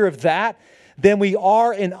fear of that than we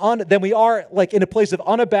are in a place of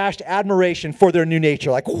unabashed admiration for their new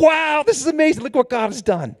nature. Like, wow, this is amazing. Look what God has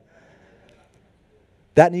done.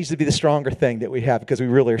 That needs to be the stronger thing that we have because we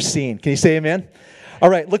really are seeing. Can you say amen? All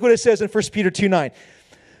right, look what it says in 1 Peter 2, 9.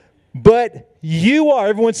 But you are,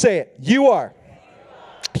 everyone say it, you are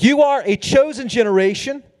a chosen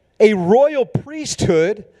generation, a royal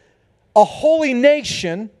priesthood, a holy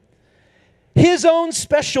nation, His own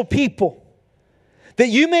special people, that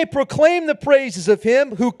you may proclaim the praises of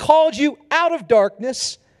him who called you out of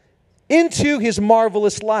darkness into his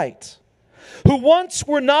marvelous light, who once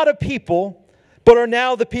were not a people, but are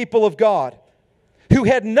now the people of God, who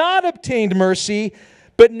had not obtained mercy,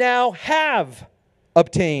 but now have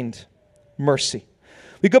obtained mercy.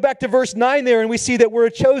 We go back to verse 9 there, and we see that we're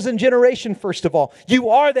a chosen generation, first of all. You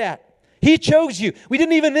are that. He chose you. We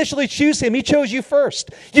didn't even initially choose him. He chose you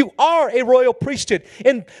first. You are a royal priesthood.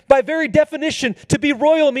 And by very definition, to be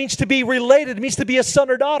royal means to be related. It means to be a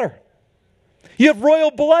son or daughter. You have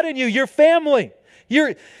royal blood in you. You're family.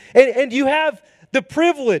 And you have the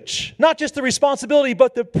privilege, not just the responsibility,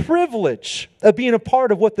 but the privilege of being a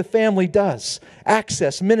part of what the family does.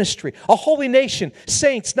 Access, ministry, a holy nation,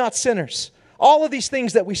 saints, not sinners. All of these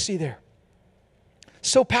things that we see there.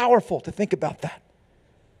 So powerful to think about that.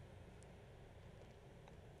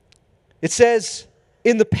 It says,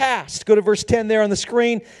 in the past, go to verse 10 there on the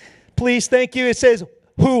screen. Please, thank you. It says,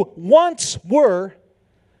 who once were,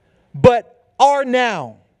 but are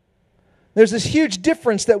now. There's this huge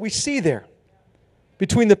difference that we see there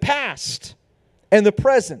between the past and the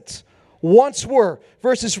present. Once were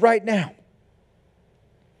versus right now.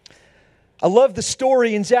 I love the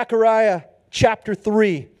story in Zechariah chapter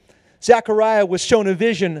 3. Zechariah was shown a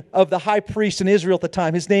vision of the high priest in Israel at the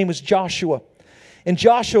time. His name was Joshua. And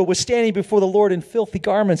Joshua was standing before the Lord in filthy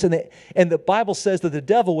garments. And the Bible says that the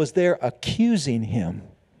devil was there accusing him.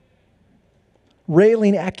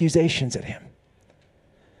 Railing accusations at him.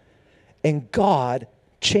 And God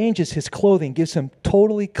changes his clothing, gives him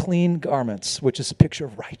totally clean garments, which is a picture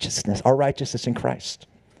of righteousness, our righteousness in Christ.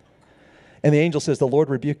 And the angel says, the Lord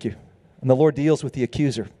rebuke you. And the Lord deals with the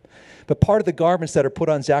accuser. But part of the garments that are put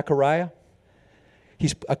on Zechariah,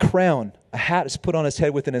 he's a crown, a hat is put on his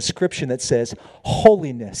head with an inscription that says,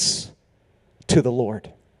 holiness to the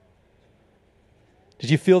Lord.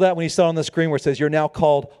 Did you feel that when you saw it on the screen where it says, you're now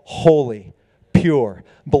called holy, pure,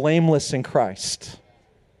 blameless in Christ?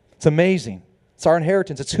 It's amazing. It's our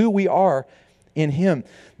inheritance. It's who we are in him.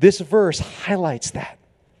 This verse highlights that.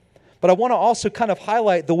 But I want to also kind of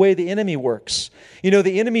highlight the way the enemy works. You know,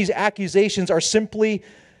 the enemy's accusations are simply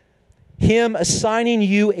him assigning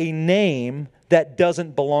you a name that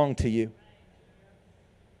doesn't belong to you.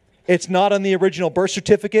 It's not on the original birth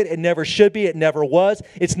certificate. It never should be. It never was.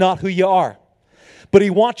 It's not who you are. But he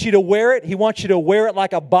wants you to wear it. He wants you to wear it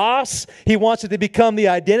like a boss. He wants it to become the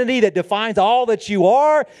identity that defines all that you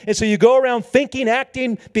are. And so you go around thinking,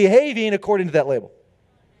 acting, behaving according to that label.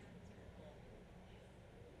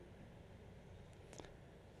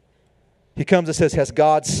 He comes and says, has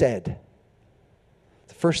God said?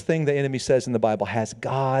 The first thing the enemy says in the Bible, has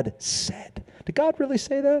God said? Did God really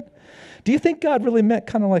say that? Do you think God really meant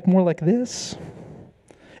kind of like more like this?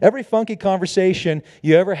 Every funky conversation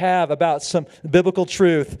you ever have about some biblical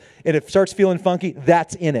truth, and it starts feeling funky,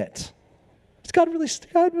 that's in it. Does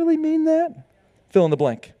God really mean that? Fill in the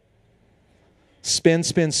blank. Spin,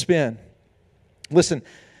 spin, spin. Listen,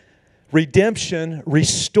 redemption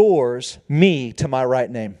restores me to my right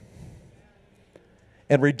name.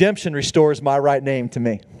 And redemption restores my right name to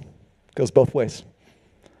me. It goes both ways.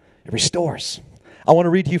 It restores. I want to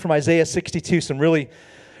read to you from Isaiah 62, some really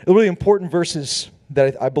important verses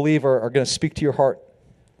that I believe are going to speak to your heart.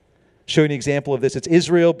 Show you an example of this. It's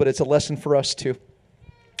Israel, but it's a lesson for us too.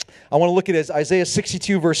 I want to look at Isaiah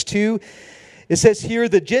 62, verse 2. It says here,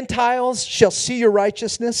 the Gentiles shall see your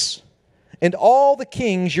righteousness, and all the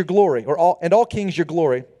kings your glory, and all kings your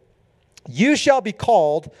glory. You shall be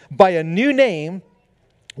called by a new name,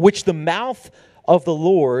 which the mouth of the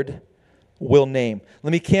Lord will name.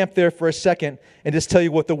 Let me camp there for a second and just tell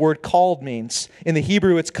you what the word called means. In the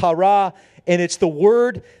Hebrew, it's kara, and it's the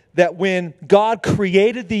word that when God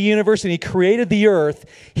created the universe and he created the earth,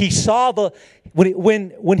 he saw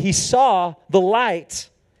when he saw the light,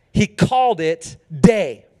 he called it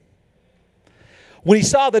day. When he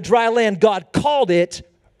saw the dry land, God called it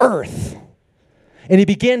earth. And he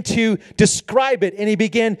began to describe it, and he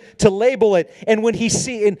began to label it. And when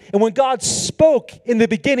when God spoke in the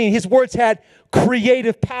beginning, his words had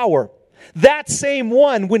creative power. That same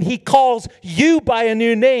one, when he calls you by a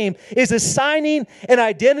new name, is assigning an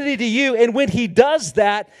identity to you. And when he does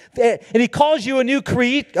that, and he calls you a new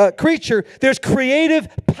creature, there's creative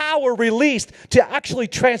power released to actually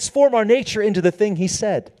transform our nature into the thing he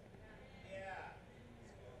said.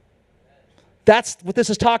 That's what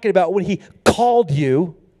this is talking about when he called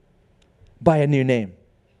you by a new name.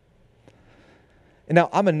 And now,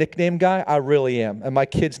 I'm a nickname guy. I really am. And my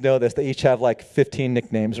kids know this. They each have like 15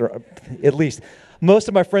 nicknames, or at least. Most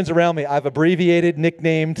of my friends around me, I've abbreviated,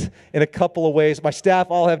 nicknamed in a couple of ways. My staff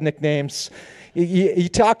all have nicknames. You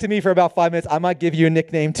talk to me for about 5 minutes, I might give you a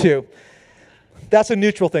nickname too. That's a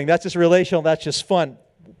neutral thing. That's just relational. That's just fun.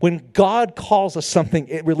 When God calls us something,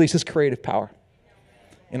 it releases creative power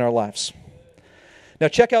in our lives. Now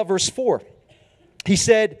check out verse 4. He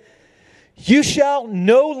said, you shall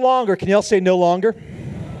no longer, can y'all say no longer?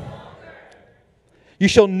 You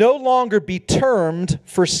shall no longer be termed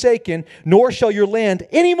forsaken, nor shall your land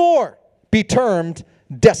anymore be termed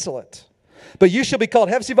desolate. But you shall be called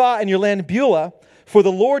Hephzibah, and your land Beulah, for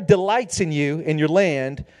the Lord delights in you, and your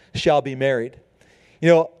land shall be married. You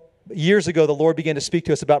know, years ago, the Lord began to speak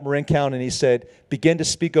to us about Marin County, and He said, begin to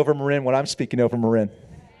speak over Marin when I'm speaking over Marin.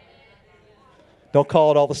 Don't call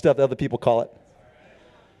it all the stuff that other people call it.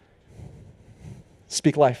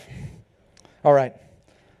 Speak life. All right.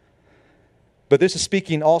 But this is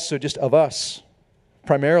speaking also just of us,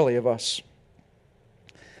 primarily of us.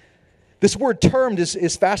 This word termed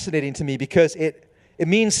is fascinating to me because it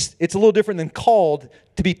means, it's a little different than called.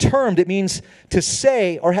 To be termed, it means to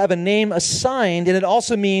say or have a name assigned, and it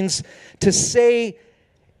also means to say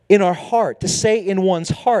in our heart, to say in one's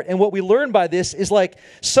heart. And what we learn by this is like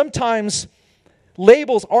sometimes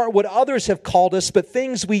labels aren't what others have called us, but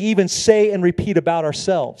things we even say and repeat about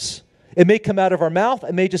ourselves. It may come out of our mouth.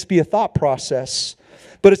 It may just be a thought process.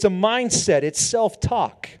 But it's a mindset. It's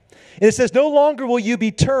self-talk. And it says, no longer will you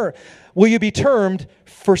be termed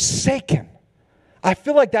forsaken. I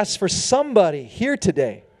feel like that's for somebody here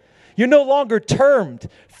today. You're no longer termed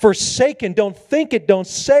forsaken. Don't think it. Don't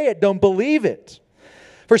say it. Don't believe it.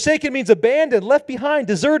 Forsaken means abandoned, left behind,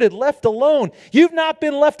 deserted, left alone. You've not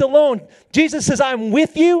been left alone. Jesus says, I'm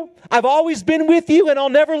with you. I've always been with you, and I'll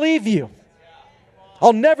never leave you.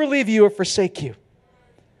 I'll never leave you or forsake you.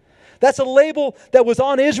 That's a label that was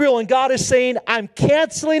on Israel, and God is saying, I'm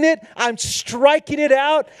canceling it. I'm striking it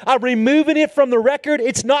out. I'm removing it from the record.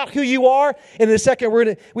 It's not who you are. And in a second,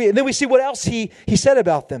 and then we see what else he said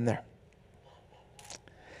about them there.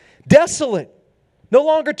 Desolate. No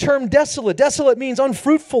longer termed desolate. Desolate means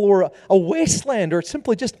unfruitful or a wasteland or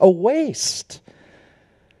simply just a waste.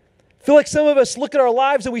 I feel like some of us look at our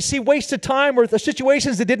lives and we see wasted time or the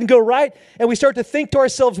situations that didn't go right, and we start to think to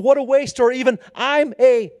ourselves, what a waste, or even I'm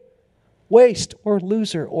a waste or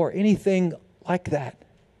loser or anything like that.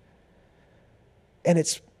 And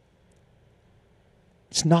it's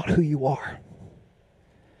not who you are.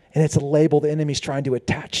 And it's a label the enemy's trying to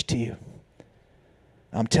attach to you.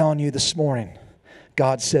 I'm telling you this morning,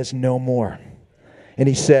 God says no more. And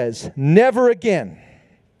He says, never again.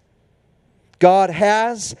 God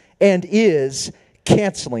has and is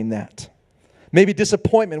canceling that. Maybe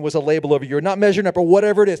disappointment was a label over you, or not measuring up, or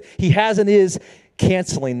whatever it is. He has and is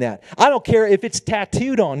canceling that. I don't care if it's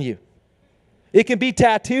tattooed on you. It can be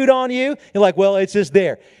tattooed on you. You're like, well, it's just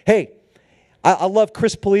there. Hey, I love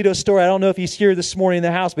Chris Polito's story. I don't know if he's here this morning in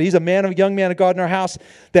the house, but he's a young man of God in our house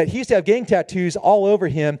that he used to have gang tattoos all over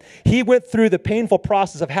him. He went through the painful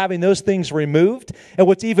process of having those things removed. And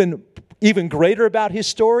what's even greater about his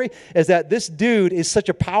story is that this dude is such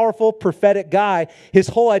a powerful, prophetic guy. His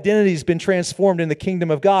whole identity has been transformed in the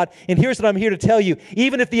kingdom of God. And here's what I'm here to tell you.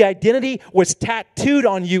 Even if the identity was tattooed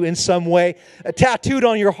on you in some way, tattooed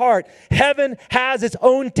on your heart, heaven has its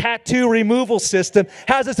own tattoo removal system,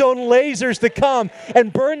 has its own lasers that come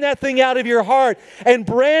and burn that thing out of your heart and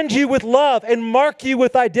brand you with love and mark you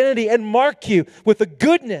with identity and mark you with the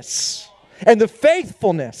goodness and the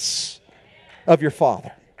faithfulness of your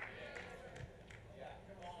Father.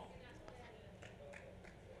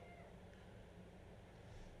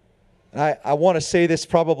 I want to say this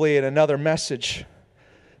probably in another message,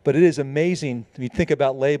 but it is amazing when you think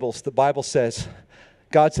about labels. The Bible says,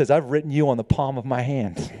 God says, I've written you on the palm of my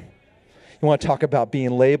hand. You want to talk about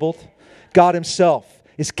being labeled? God Himself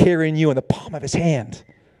is carrying you in the palm of His hand.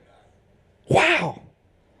 Wow.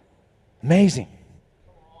 Amazing.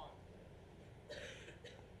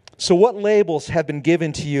 So what labels have been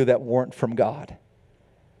given to you that weren't from God?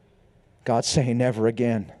 God's saying never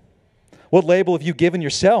again. What label have you given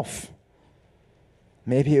yourself?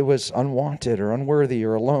 Maybe it was unwanted or unworthy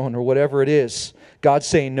or alone or whatever it is. God's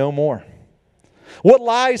saying no more. What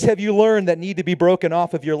lies have you learned that need to be broken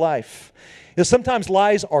off of your life? You know, sometimes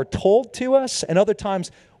lies are told to us, and other times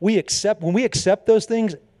when we accept those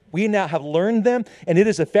things, we now have learned them, and it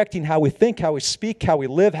is affecting how we think, how we speak, how we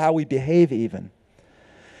live, how we behave even.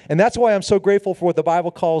 And that's why I'm so grateful for what the Bible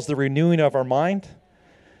calls the renewing of our mind.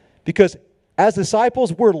 Because as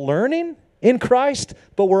disciples, we're learning in Christ,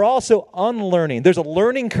 but we're also unlearning. There's a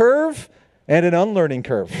learning curve and an unlearning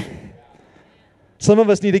curve. Some of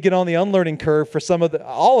us need to get on the unlearning curve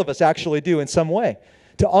all of us actually do in some way,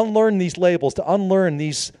 to unlearn these labels, to unlearn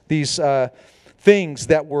these things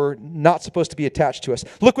that were not supposed to be attached to us.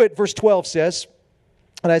 Look what verse 12 says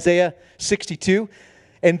in Isaiah 62.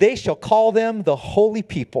 and they shall call them the holy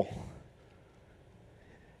people.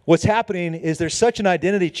 What's happening is there's such an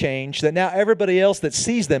identity change that now everybody else that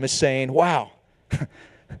sees them is saying, wow,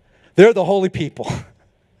 they're the holy people.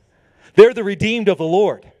 They're the redeemed of the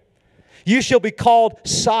Lord. You shall be called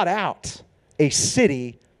sought out, a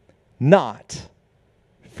city not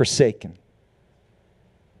forsaken.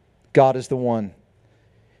 God is the one.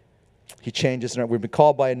 He changes. We've been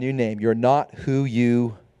called by a new name. You're not who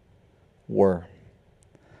you were.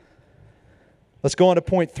 Let's go on to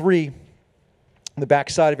point 3 on the back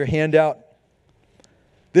side of your handout.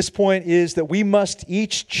 This point is that we must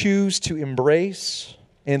each choose to embrace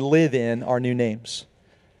and live in our new names.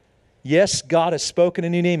 Yes, God has spoken a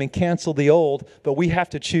new name and canceled the old, but we have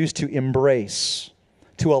to choose to embrace,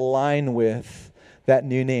 to align with that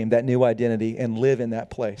new name, that new identity, and live in that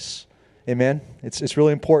place. Amen? It's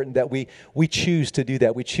really important that we choose to do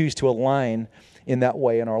that. We choose to align in that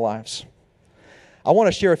way in our lives. I want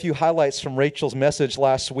to share a few highlights from Rachel's message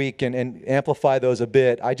last week and amplify those a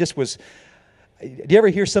bit. Do you ever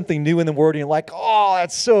hear something new in the Word and you're like, oh,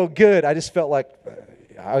 that's so good? I just felt like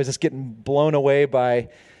I was just getting blown away by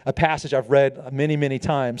a passage I've read many, many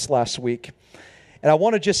times last week. And I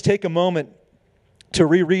want to just take a moment to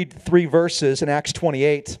reread 3 verses in Acts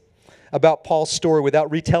 28 about Paul's story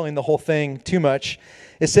without retelling the whole thing too much.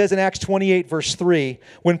 It says in Acts 28, verse 3,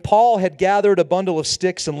 when Paul had gathered a bundle of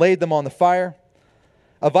sticks and laid them on the fire,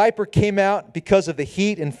 a viper came out because of the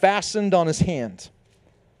heat and fastened on his hand.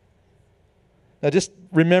 Now just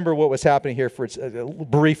remember what was happening here for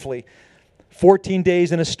briefly. 14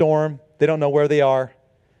 days in a storm. They don't know where they are.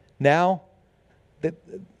 Now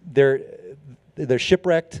they're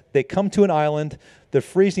shipwrecked. They come to an island. They're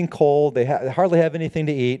freezing cold. They hardly have anything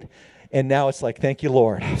to eat. And now it's like, thank you,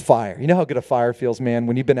 Lord, fire. You know how good a fire feels, man,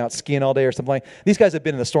 when you've been out skiing all day or something like that? These guys have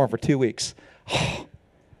been in the storm for 2 weeks.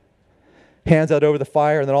 Hands out over the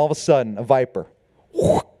fire, and then all of a sudden, a viper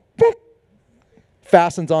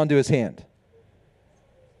fastens onto his hand.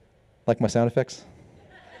 Like my sound effects?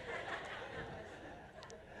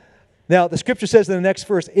 Now, the scripture says in the next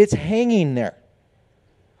verse, it's hanging there.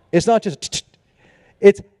 It's not just,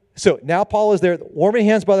 so now Paul is there, warming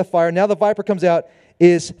hands by the fire. Now the viper comes out,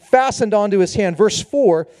 is fastened onto his hand. Verse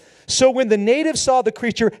 4, so when the natives saw the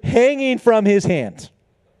creature hanging from his hand,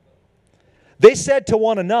 they said to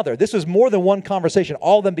one another, this was more than one conversation,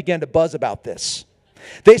 all of them began to buzz about this.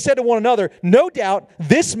 They said to one another, no doubt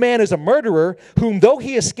this man is a murderer, whom though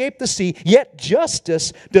he escaped the sea, yet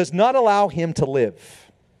justice does not allow him to live.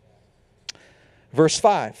 Verse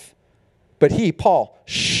 5, but he, Paul,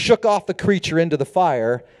 shook off the creature into the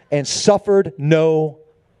fire and suffered no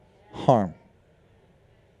harm.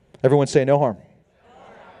 Everyone say no harm.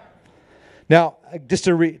 Now, just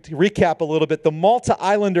to recap a little bit, the Malta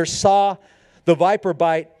Islanders saw the viper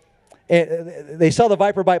bite, and they saw the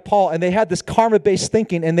viper bite Paul, and they had this karma-based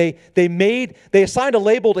thinking, and they assigned a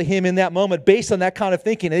label to him in that moment based on that kind of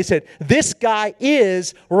thinking. And they said, this guy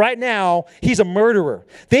is, right now, he's a murderer.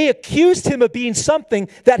 They accused him of being something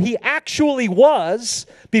that he actually was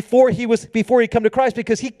before he come to Christ,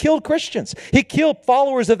 because he killed Christians. He killed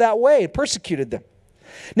followers of that way and persecuted them.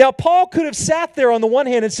 Now, Paul could have sat there on the one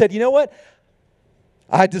hand and said, you know what?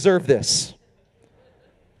 I deserve this.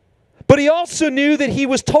 But he also knew that he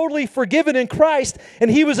was totally forgiven in Christ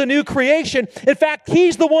and he was a new creation. In fact,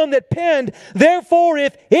 he's the one that penned, therefore,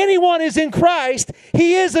 if anyone is in Christ,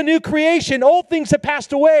 he is a new creation. Old things have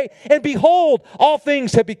passed away, and behold, all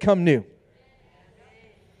things have become new.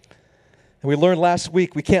 And we learned last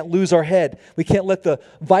week, we can't lose our head. We can't let the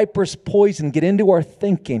viper's poison get into our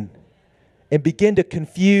thinking and begin to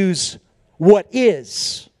confuse what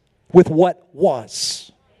is with what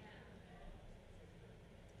was.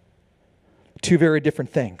 Two very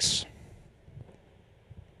different things.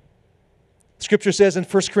 Scripture says in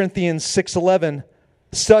 1 Corinthians 6:11,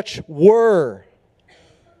 such were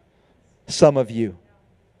some of you.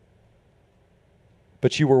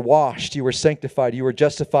 But you were washed, you were sanctified, you were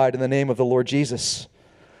justified in the name of the Lord Jesus.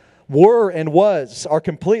 Were and was are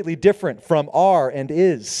completely different from are and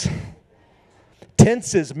is.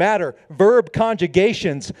 Tenses matter. Verb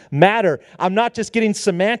conjugations matter. I'm not just getting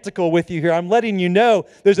semantical with you here. I'm letting you know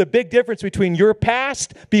there's a big difference between your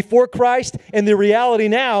past before Christ and the reality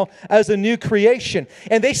now as a new creation.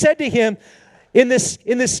 And they said to him, in this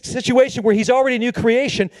situation where he's already a new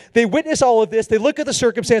creation, they witness all of this. They look at the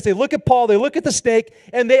circumstance. They look at Paul. They look at the snake.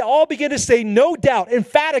 And they all begin to say, no doubt,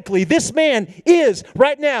 emphatically, this man is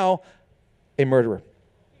right now a murderer.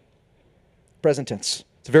 Present tense.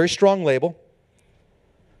 It's a very strong label.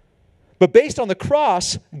 But based on the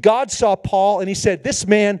cross, God saw Paul and he said, this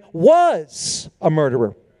man was a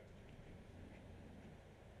murderer.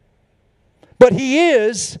 But he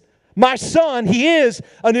is my son. He is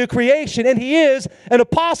a new creation, and he is an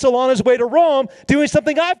apostle on his way to Rome doing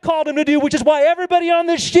something I've called him to do, which is why everybody on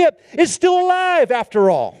this ship is still alive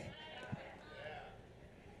after all.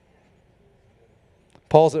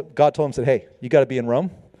 God told him, said, hey, you got to be in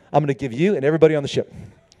Rome. I'm going to give you and everybody on the ship.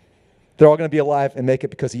 They're all going to be alive and make it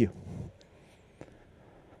because of you.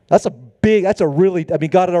 God had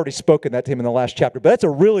already spoken that to him in the last chapter, but that's a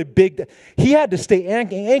really big, he had to stay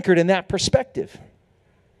anchored in that perspective.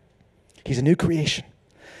 He's a new creation.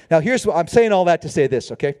 Now here's what I'm saying all that to say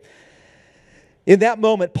this, okay? In that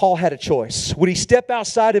moment, Paul had a choice. Would he step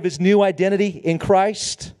outside of his new identity in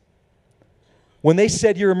Christ? When they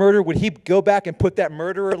said you're a murderer, would he go back and put that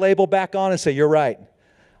murderer label back on and say, you're right,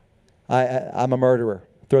 I'm a murderer.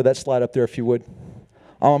 Throw that slide up there if you would.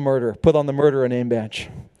 I'm a murderer. Put on the murderer name badge.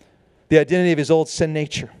 The identity of his old sin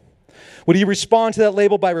nature. Would he respond to that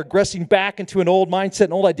label by regressing back into an old mindset,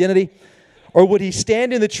 an old identity? Or would he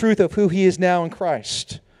stand in the truth of who he is now in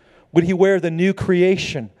Christ? Would he wear the new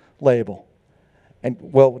creation label? And,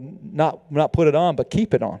 well, not put it on, but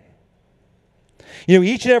keep it on. You know,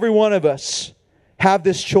 each and every one of us have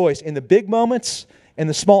this choice in the big moments and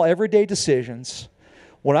the small everyday decisions.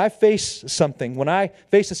 When I face something, when I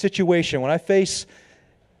face a situation, when I face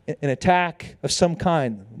an attack of some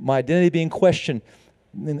kind, my identity being questioned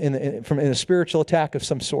in a spiritual attack of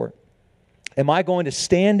some sort, am I going to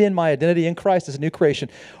stand in my identity in Christ as a new creation,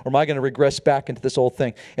 or am I going to regress back into this old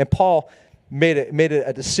thing? And Paul made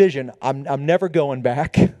a decision. I'm never going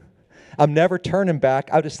back. I'm never turning back.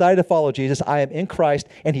 I've decided to follow Jesus. I am in Christ,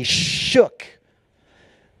 and he shook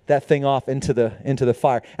that thing off into the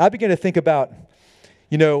fire. I began to think about,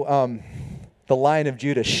 the Lion of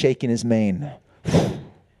Judah shaking his mane.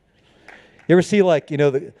 You ever see,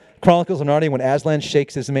 the Chronicles of Narnia when Aslan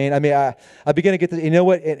shakes his mane? I mean, I began to get this. You know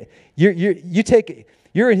what?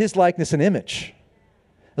 You're in his likeness and image.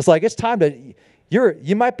 It's like it's time to.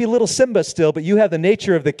 You might be little Simba still, but you have the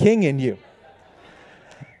nature of the king in you.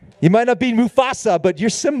 You might not be Mufasa, but you're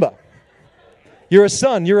Simba. You're a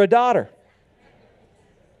son. You're a daughter.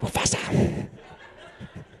 Mufasa.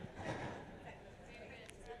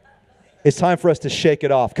 It's time for us to shake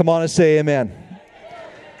it off. Come on and say amen.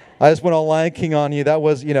 I just went all Lion King on you. That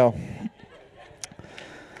was, a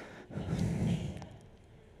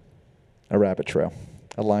rabbit trail,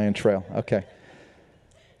 a lion trail. Okay.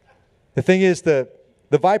 The thing is, the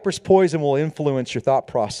viper's poison will influence your thought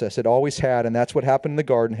process. It always had, and that's what happened in the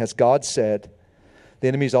garden. As God said, the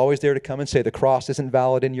enemy's always there to come and say, the cross isn't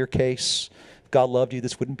valid in your case. If God loved you,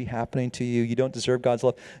 this wouldn't be happening to you. You don't deserve God's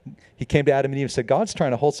love. He came to Adam and Eve and said, God's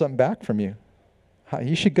trying to hold something back from you.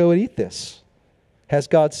 You should go and eat this. Has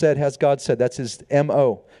God said, has God said. That's his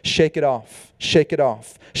M.O. Shake it off, shake it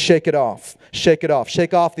off, shake it off, shake it off.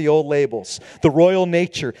 Shake off the old labels. The royal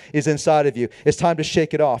nature is inside of you. It's time to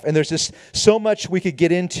shake it off. And there's just so much we could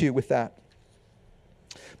get into with that.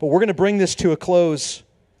 But we're going to bring this to a close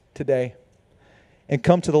today and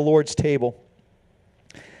come to the Lord's table.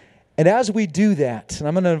 And as we do that, and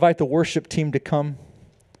I'm going to invite the worship team to come,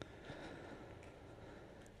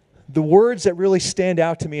 the words that really stand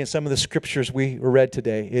out to me in some of the scriptures we read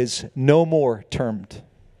today is no more termed.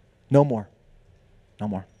 No more. No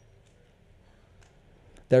more.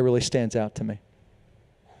 That really stands out to me.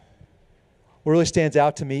 What really stands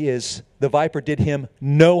out to me is the viper did him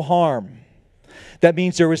no harm. That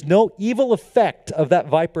means there was no evil effect of that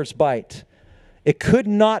viper's bite. It could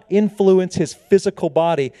not influence his physical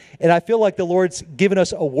body. And I feel like the Lord's given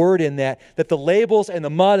us a word in that the labels and the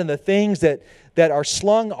mud and the things that are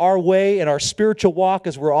slung our way in our spiritual walk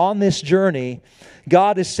as we're on this journey,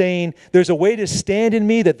 God is saying there's a way to stand in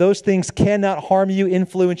me that those things cannot harm you,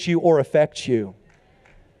 influence you, or affect you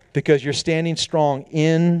because you're standing strong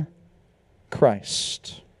in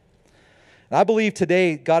Christ. And I believe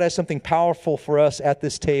today God has something powerful for us at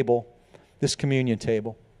this table, this communion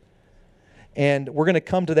table. And we're going to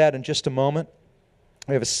come to that in just a moment.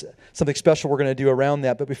 We have something special we're going to do around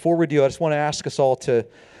that. But before we do, I just want to ask us all to,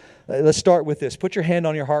 let's start with this. Put your hand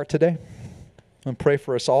on your heart today and pray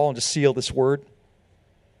for us all and just seal this word.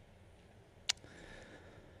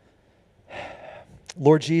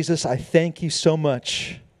 Lord Jesus, I thank you so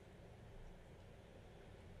much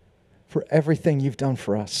for everything you've done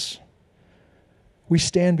for us. We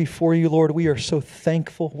stand before you, Lord. We are so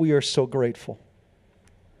thankful. We are so grateful.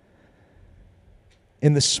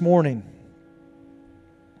 And this morning,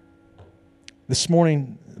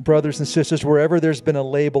 brothers and sisters, wherever there's been a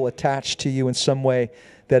label attached to you in some way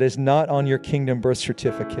that is not on your kingdom birth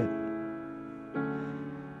certificate,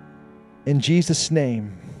 in Jesus'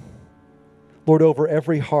 name, Lord, over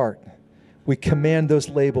every heart, we command those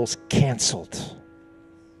labels canceled.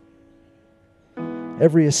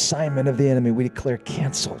 Every assignment of the enemy we declare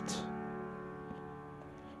canceled.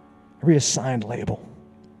 Every assigned label.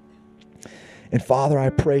 And Father, I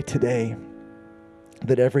pray today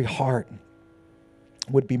that every heart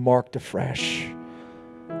would be marked afresh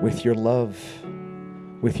with your love,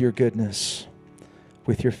 with your goodness,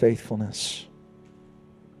 with your faithfulness.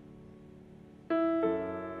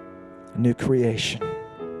 A new creation.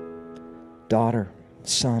 Daughter,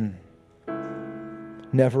 son,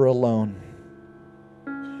 never alone.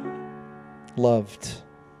 Loved,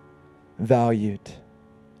 valued,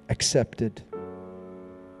 accepted.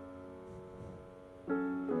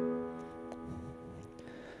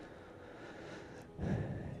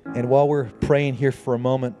 And while we're praying here for a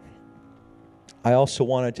moment, I also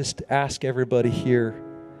want to just ask everybody here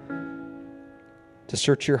to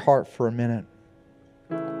search your heart for a minute.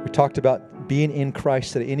 We talked about being in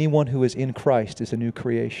Christ, that anyone who is in Christ is a new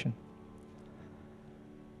creation.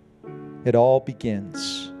 It all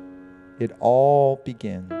begins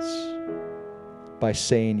by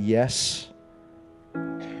saying yes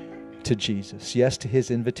to Jesus, yes to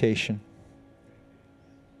His invitation,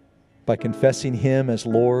 by confessing Him as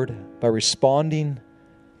Lord, by responding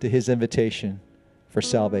to His invitation for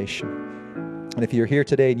salvation. And if you're here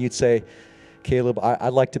today and you'd say, Caleb, I'd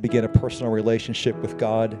like to begin a personal relationship with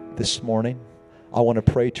God this morning. I want to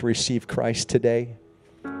pray to receive Christ today.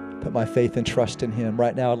 Put my faith and trust in Him.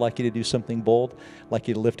 Right now, I'd like you to do something bold. I'd like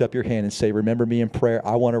you to lift up your hand and say, remember me in prayer.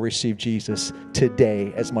 I want to receive Jesus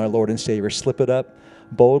today as my Lord and Savior. Slip it up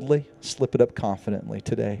boldly. Slip it up confidently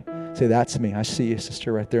today. Say, that's me. I see you,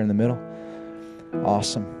 sister, right there in the middle.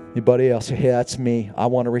 Awesome. Anybody else? Say, hey, that's me. I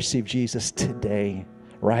want to receive Jesus today,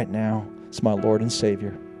 right now. It's my Lord and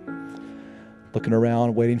Savior. Looking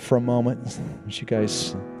around, waiting for a moment. As you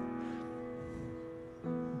guys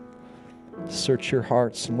search your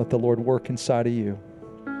hearts and let the Lord work inside of you.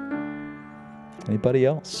 Anybody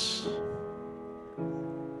else?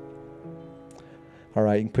 All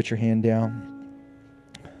right, you can put your hand down.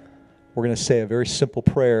 We're going to say a very simple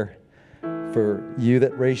prayer for you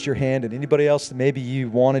that raised your hand and anybody else that maybe you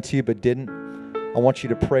wanted to but didn't. I want you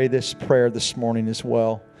to pray this prayer this morning as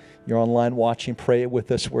well. You're online watching, pray it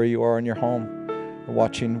with us where you are in your home or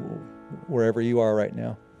watching wherever you are right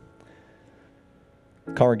now.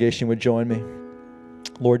 Congregation would join me.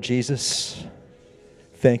 Lord Jesus,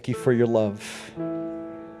 thank you for your love.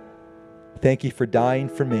 Thank you for dying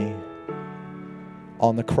for me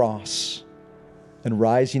on the cross and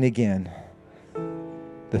rising again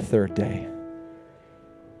the third day.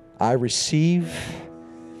 I receive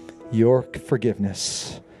your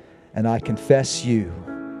forgiveness and I confess you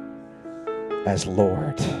as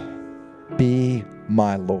Lord. Be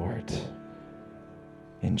my Lord.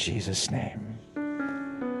 In Jesus' name.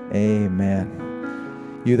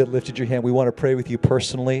 Amen. You that lifted your hand, we want to pray with you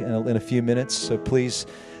personally in a few minutes. So please,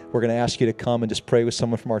 we're going to ask you to come and just pray with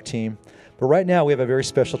someone from our team. But right now, we have a very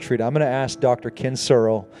special treat. I'm going to ask Dr. Ken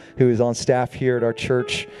Searle, who is on staff here at our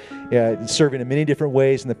church, serving in many different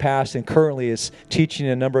ways in the past and currently is teaching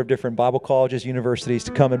in a number of different Bible colleges, universities,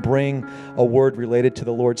 to come and bring a word related to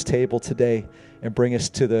the Lord's table today and bring us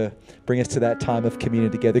to that time of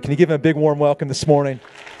communion together. Can you give him a big warm welcome this morning?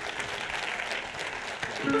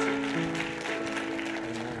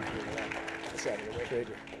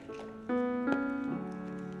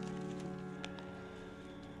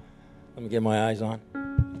 Let me get my eyes on.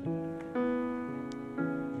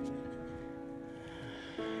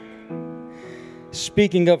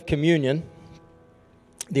 Speaking of communion,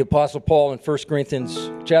 the Apostle Paul in 1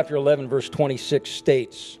 Corinthians chapter 11, verse 26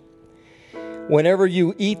 states, "Whenever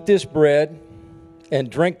you eat this bread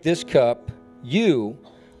and drink this cup, you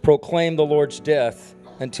proclaim the Lord's death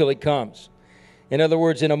until He comes." In other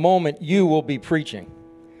words, in a moment, you will be preaching.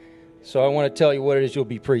 So I want to tell you what it is you'll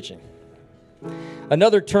be preaching.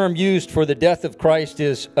 Another term used for the death of Christ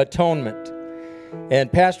is atonement.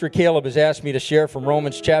 And Pastor Caleb has asked me to share from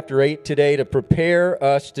Romans chapter 8 today to prepare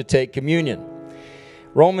us to take communion.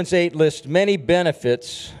 Romans 8 lists many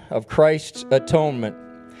benefits of Christ's atonement.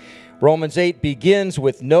 Romans 8 begins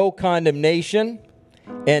with no condemnation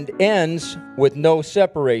and ends with no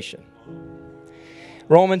separation.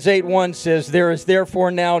 Romans 8:1 says, "There is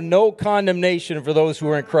therefore now no condemnation for those who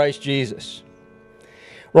are in Christ Jesus."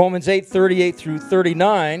 Romans 8:38 through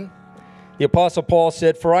 39, the Apostle Paul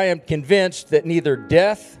said, "For I am convinced that neither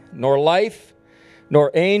death, nor life,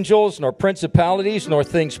 nor angels, nor principalities, nor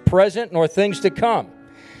things present, nor things to come,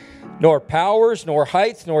 nor powers, nor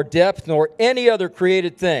height, nor depth, nor any other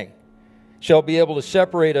created thing shall be able to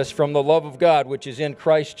separate us from the love of God, which is in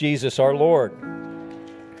Christ Jesus our Lord."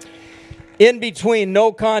 In between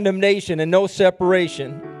no condemnation and no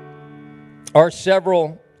separation are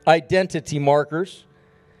several identity markers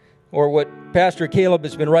or what Pastor Caleb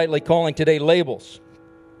has been rightly calling today labels.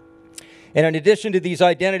 And in addition to these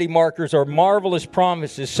identity markers are marvelous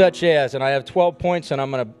promises such as, and I have 12 points and I'm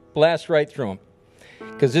going to blast right through them,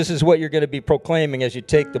 because this is what you're going to be proclaiming as you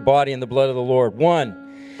take the body and the blood of the Lord.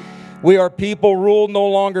 1, we are people ruled no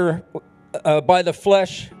longer by the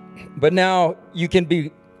flesh, but now you can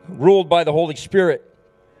be ruled by the Holy Spirit.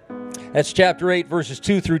 That's chapter 8, verses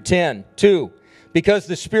 2 through 10. 2, because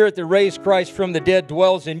the Spirit that raised Christ from the dead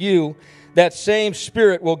dwells in you, that same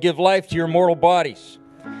Spirit will give life to your mortal bodies.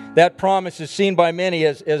 That promise is seen by many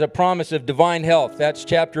as a promise of divine health. That's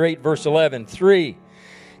chapter 8, verse 11. 3,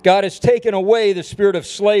 God has taken away the spirit of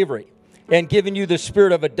slavery and given you the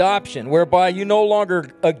spirit of adoption, whereby you no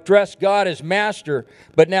longer address God as master,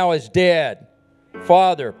 but now as dad,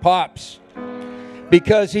 father, pops,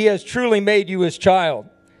 because he has truly made you his child.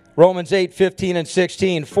 Romans 8, 15 and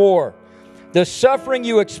 16. 4, the suffering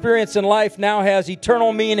you experience in life now has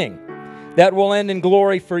eternal meaning that will end in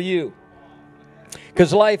glory for you,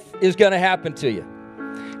 because life is going to happen to you.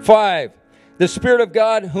 5, the Spirit of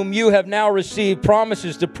God whom you have now received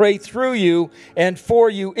promises to pray through you and for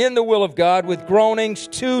you in the will of God with groanings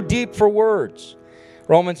too deep for words.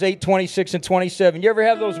 Romans 8, 26 and 27. You ever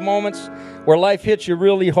have those moments where life hits you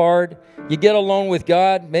really hard? You get alone with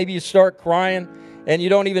God, maybe you start crying, and you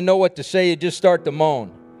don't even know what to say, you just start to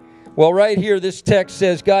moan. Well, right here, this text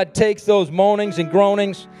says God takes those moanings and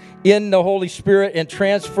groanings in the Holy Spirit and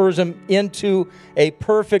transfers them into a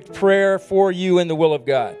perfect prayer for you in the will of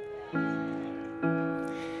God.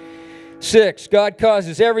 6, God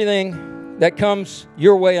causes everything that comes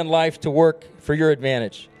your way in life to work for your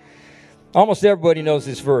advantage. Almost everybody knows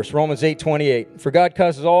this verse, Romans 8, 28. For God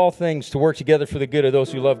causes all things to work together for the good of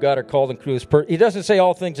those who love God, are called and His purpose. He doesn't say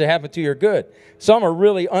all things that happen to you are good. Some are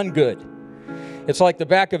really ungood. It's like the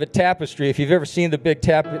back of a tapestry. If you've ever seen the big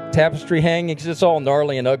tapestry hangings, it's all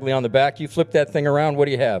gnarly and ugly on the back. You flip that thing around, what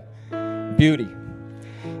do you have? Beauty.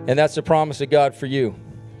 And that's the promise of God for you.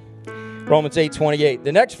 Romans 8, 28.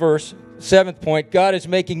 The next verse, 7th point, God is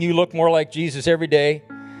making you look more like Jesus every day,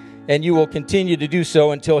 and you will continue to do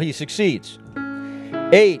so until He succeeds.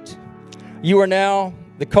 8, you are now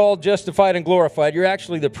the called, justified, and glorified. You're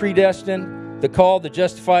actually the predestined, the called, the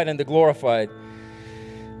justified, and the glorified.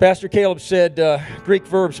 Pastor Caleb said Greek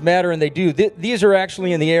verbs matter, and they do. These are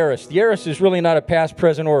actually in the aorist. The aorist is really not a past,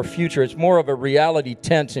 present, or a future. It's more of a reality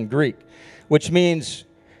tense in Greek, which means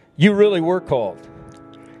you really were called.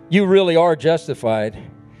 You really are justified,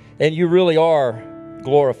 and you really are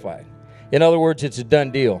glorified. In other words, it's a done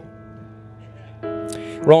deal.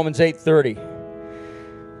 Romans 8:30.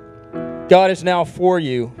 God is now for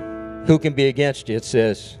you. Who can be against you? It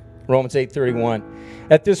says, Romans 8:31.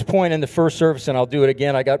 At this point in the first service, and I'll do it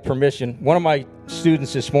again, I got permission. One of my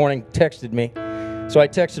students this morning texted me. So I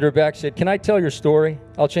texted her back, said, can I tell your story?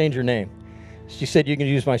 I'll change your name. She said, you can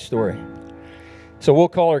use my story. So we'll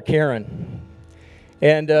call her Karen.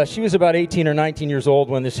 And she was about 18 or 19 years old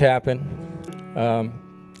when this happened.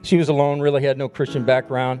 She was alone, really had no Christian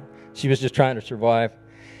background. She was just trying to survive.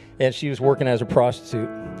 And she was working as a prostitute.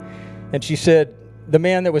 And she said, the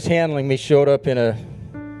man that was handling me showed up in a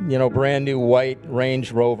brand new white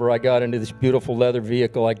Range Rover. I got into this beautiful leather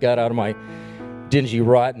vehicle. I got out of my dingy,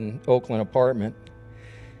 rotten Oakland apartment.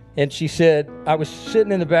 And she said, I was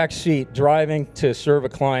sitting in the back seat driving to serve a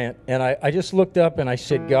client, and I just looked up and I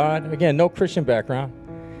said, God, again, no Christian background.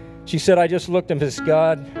 She said, I just looked up and said,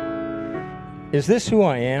 God, is this who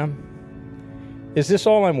I am? Is this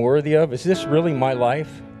all I'm worthy of? Is this really my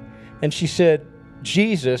life? And she said,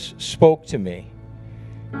 Jesus spoke to me.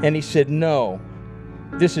 And He said, no,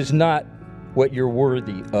 this is not what you're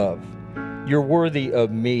worthy of. You're worthy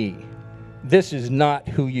of me. This is not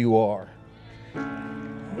who you are.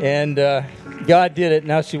 And God did it.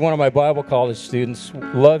 Now she's one of my Bible college students,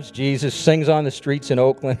 loves Jesus, sings on the streets in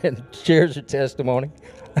Oakland, and shares her testimony.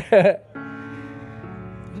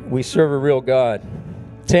 We serve a real God.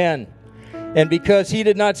 10, and because He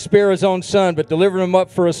did not spare His own Son, but delivered Him up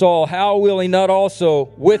for us all, how will He not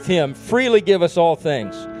also with Him freely give us all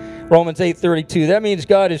things? Romans 8:32. That means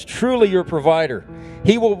God is truly your provider.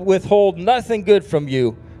 He will withhold nothing good from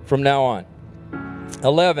you from now on.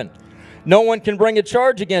 11. No one can bring a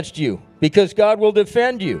charge against you because God will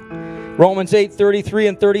defend you. Romans 8:33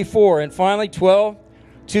 and 34. And finally, 12,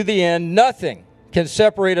 to the end, nothing can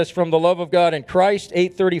separate us from the love of God in Christ,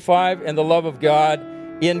 8:35, and the love of God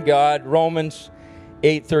in God, Romans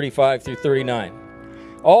 8:35 through 39.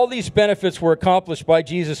 All these benefits were accomplished by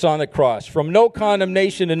Jesus on the cross, from no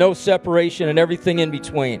condemnation to no separation and everything in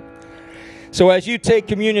between. So as you take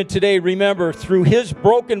communion today, remember, through His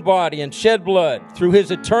broken body and shed blood, through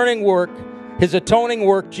His atoning work, His atoning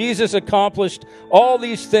work, Jesus accomplished all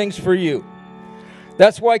these things for you.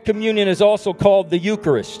 That's why communion is also called the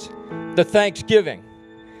Eucharist, the Thanksgiving,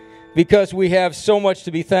 because we have so much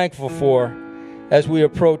to be thankful for as we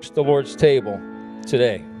approach the Lord's table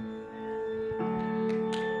today.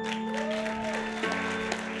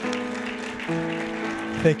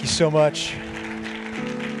 Thank you so much.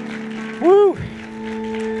 Woo!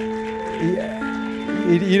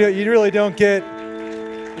 Yeah. You really don't get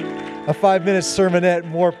a 5-minute sermonette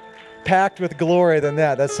more packed with glory than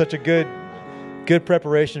that. That's such a good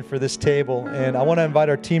preparation for this table. And I want to invite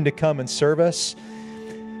our team to come and serve us.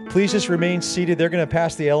 Please just remain seated. They're going to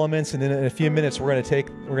pass the elements, and then in a few minutes we're going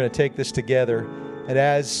to take this together. And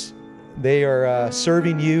as they are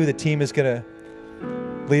serving you, the team is going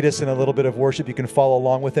to lead us in a little bit of worship. You can follow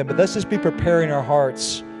along with them. But let's just be preparing our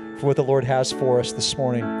hearts for what the Lord has for us this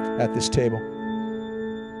morning at this table.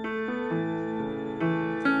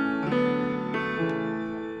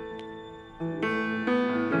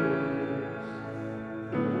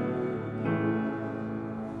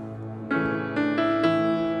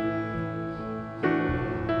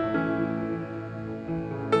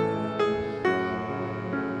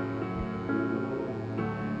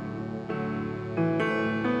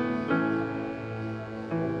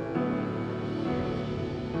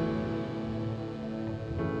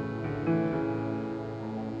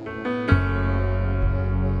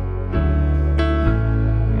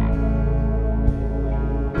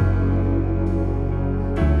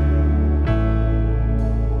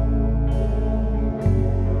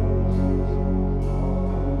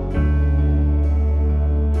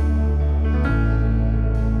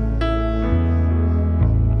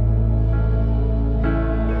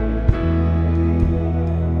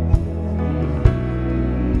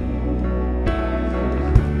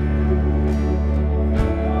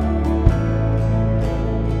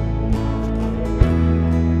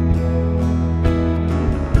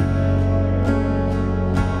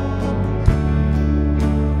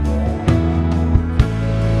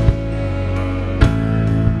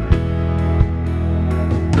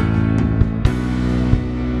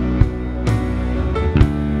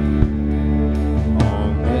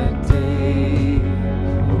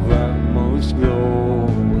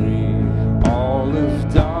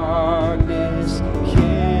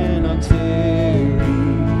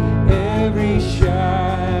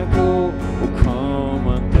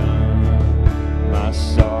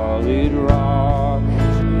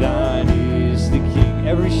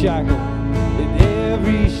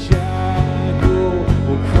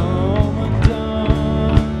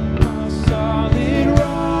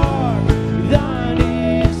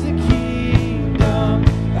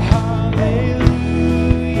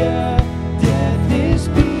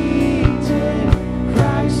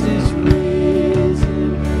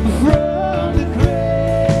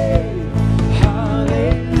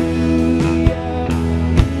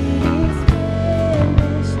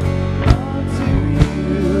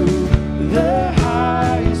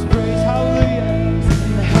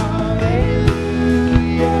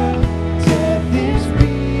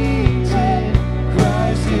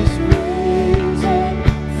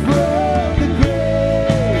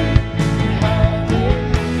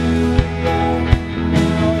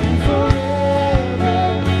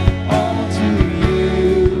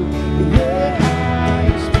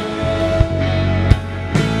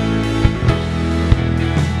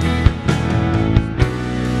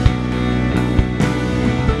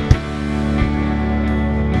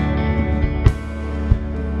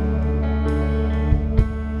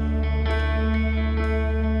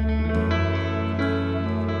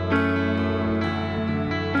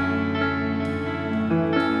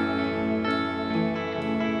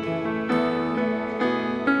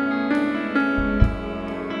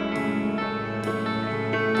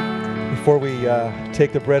 Before we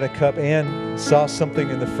take the bread and cup, Ann saw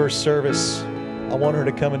something in the first service. I want her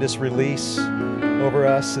to come and just release over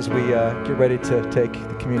us as we get ready to take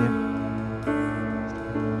the communion.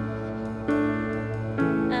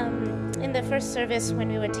 In the first service, when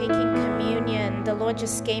we were taking communion, the Lord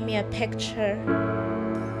just gave me a picture.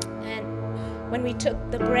 And when we took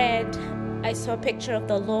the bread, I saw a picture of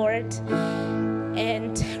the Lord.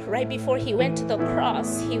 And right before he went to the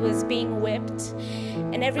cross, he was being whipped.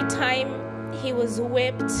 And every time he was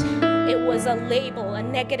whipped, it was a label, a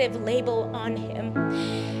negative label on him.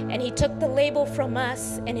 And he took the label from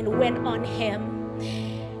us and it went on him.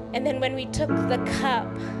 And then when we took the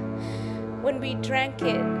cup, when we drank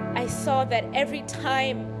it, I saw that every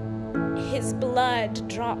time his blood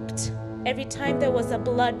dropped every time there was a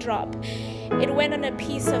blood drop, it went on a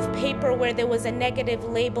piece of paper where there was a negative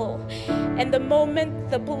label. And the moment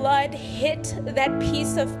the blood hit that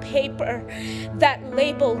piece of paper, that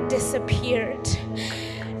label disappeared.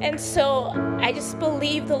 And so I just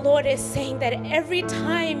believe the Lord is saying that every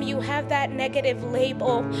time you have that negative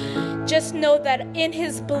label, just know that in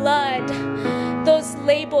His blood, those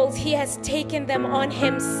labels, He has taken them on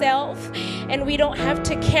Himself, and we don't have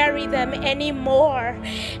to carry them anymore.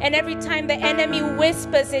 And every time the enemy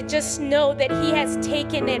whispers it, just know that He has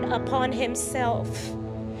taken it upon Himself.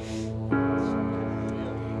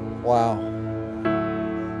 Wow.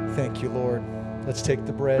 Thank you, Lord. Let's take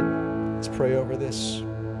the bread. Let's pray over this.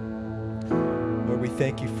 Lord, we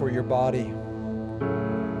thank you for your body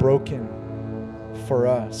broken for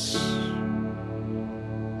us.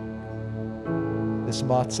 This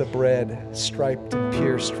matzah bread, striped and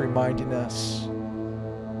pierced, reminding us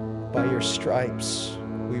by your stripes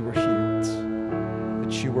we were healed,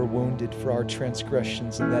 that you were wounded for our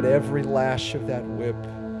transgressions, and that every lash of that whip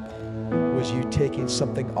was you taking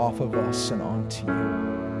something off of us and onto you.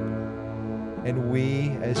 And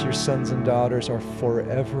we, as your sons and daughters, are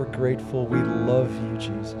forever grateful. We love you,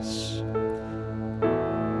 Jesus.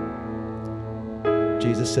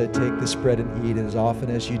 Jesus said, take this bread and eat it as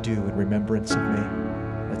often as you do in remembrance of me.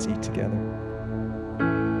 Let's eat together.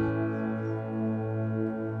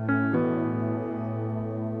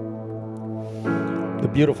 The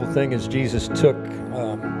beautiful thing is Jesus took,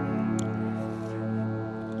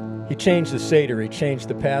 He changed the Seder, He changed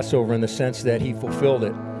the Passover in the sense that He fulfilled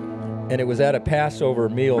it. And it was at a Passover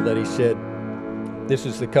meal that He said, this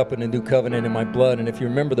is the cup of the new covenant in my blood. And if you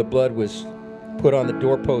remember, the blood was put on the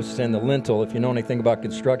doorposts and the lintel. If you know anything about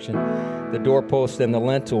construction, the doorpost and the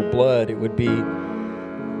lintel blood, it would be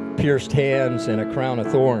pierced hands and a crown of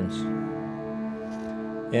thorns.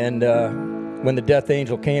 And when the death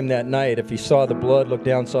angel came that night, if he saw the blood, looked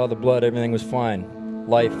down, saw the blood, everything was fine.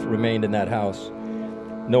 Life remained in that house.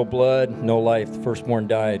 No blood, no life. The firstborn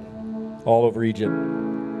died all over Egypt.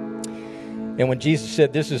 And when Jesus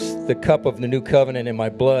said, this is the cup of the new covenant in my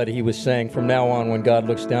blood, He was saying from now on, when God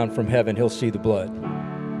looks down from heaven, He'll see the blood.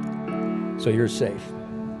 So you're safe.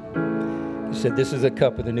 He said, this is the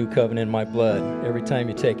cup of the new covenant in my blood. Every time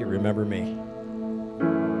you take it, remember me.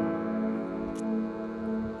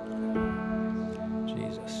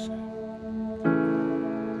 Jesus.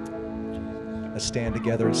 Let's stand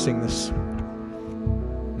together and sing this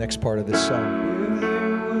next part of this song.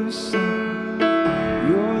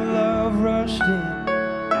 Your love rushed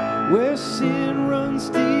in where sin runs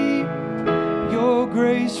deep. Your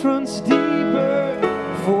grace runs deeper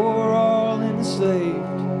for all enslaved.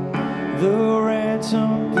 The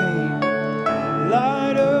ransom paid,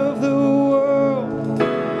 light of the world.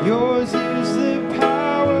 Yours is the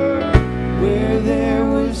power where there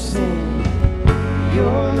was sin.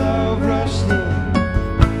 Your love rushed in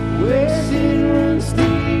where sin runs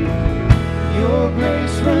deep. Your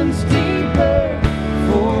grace runs deeper.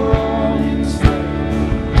 For all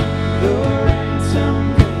enslaved, the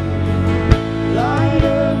ransom paid, light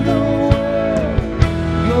of the world.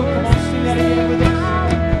 Come on, sing that again with us.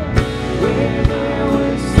 Where there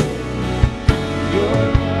was sin, your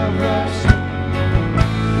love rushed in.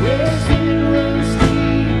 Where sin runs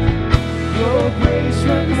deep, your grace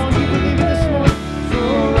runs deep. Come on, you believe it this morning.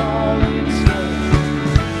 For all enslaved,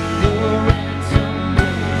 the ransom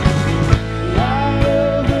paid, light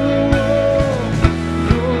of the world.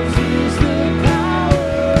 Yours is the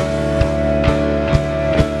power.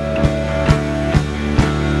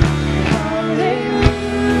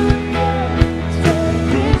 Hallelujah.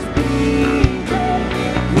 Death is beaten.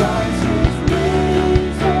 Christ is risen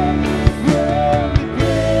from the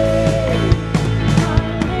grave.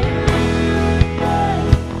 Hallelujah.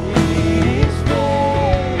 It is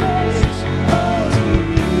finished. Unto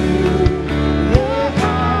you the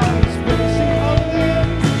highest praise.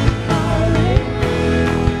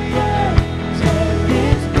 Hallelujah. Death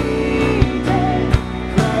is beaten.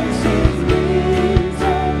 Christ is risen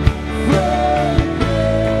from the grave.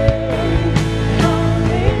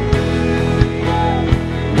 Hallelujah.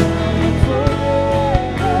 Now and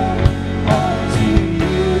forever. Unto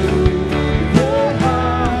you the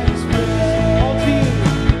highest praise.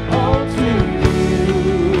 Unto you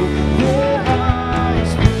the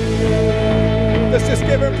highest praise. Let's just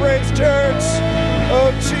give Him praise, church.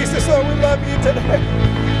 Oh, Jesus, oh, we love you today.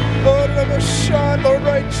 Lord, Lord,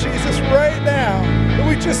 right, Jesus, right now. And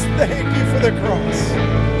we just thank you for the cross.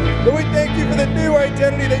 And we thank you for the new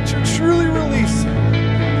identity that you're truly releasing.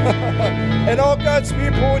 And all God's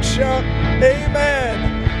people would shout,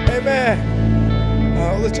 amen, amen.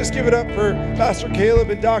 Let's just give it up for Pastor Caleb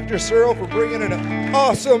and Dr. Searle for bringing an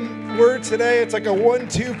awesome word today. It's like a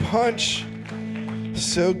 1-2 punch.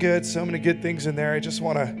 So good. So many good things in there. I just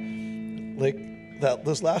want to,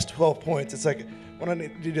 those last 12 points, it's like, I want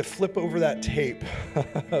you to flip over that tape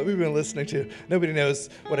we've been listening to. Nobody knows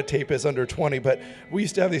what a tape is under 20, but we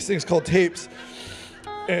used to have these things called tapes.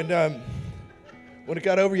 And when it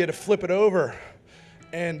got over, you had to flip it over.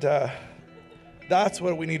 And that's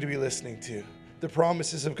what we need to be listening to. The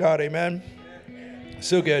promises of God. Amen.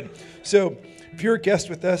 So good. So if you're a guest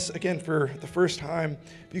with us, again, for the first time,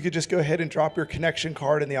 if you could just go ahead and drop your connection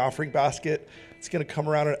card in the offering basket. It's going to come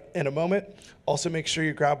around in a moment. Also, make sure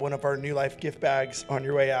you grab one of our New Life gift bags on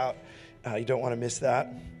your way out. You don't want to miss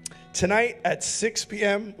that. Tonight at 6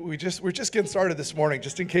 p.m., we're just getting started this morning,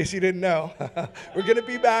 just in case you didn't know. We're going to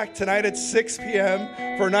be back tonight at 6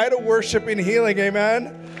 p.m. for a night of worship and healing,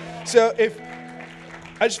 amen? So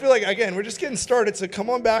I just feel like, again, we're just getting started, so come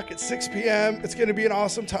on back at 6 p.m. It's going to be an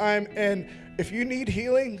awesome time, and if you need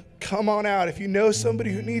healing, come on out. If you know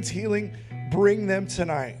somebody who needs healing, bring them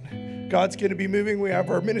tonight. God's going to be moving. We have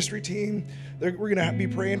our ministry team. We're going to be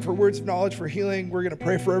praying for words of knowledge for healing. We're going to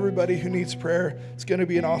pray for everybody who needs prayer. It's going to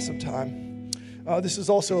be an awesome time. This is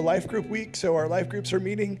also a life group week, so our life groups are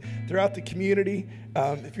meeting throughout the community.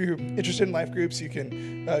 If you're interested in life groups, you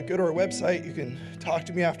can go to our website. You can talk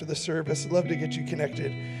to me after the service. I'd love to get you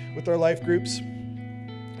connected with our life groups.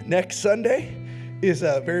 Next Sunday is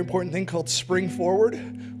a very important thing called Spring Forward,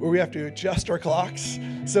 where we have to adjust our clocks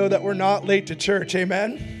so that we're not late to church.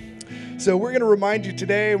 Amen? So we're going to remind you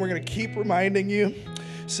today, and we're going to keep reminding you.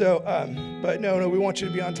 So, but no, we want you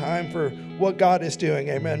to be on time for what God is doing.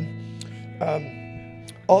 Amen.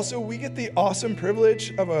 Also, we get the awesome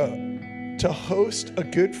privilege of to host a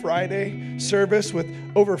Good Friday service with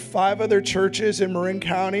over 5 other churches in Marin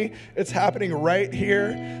County. It's happening right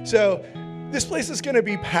here. So this place is going to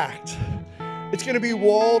be packed. It's going to be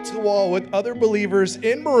wall to wall with other believers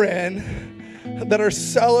in Marin that are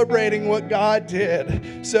celebrating what God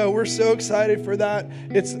did. So we're so excited for that.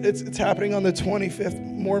 It's happening on the 25th.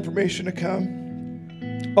 More information to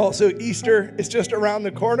come. Also, Easter is just around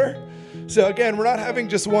the corner. So again, we're not having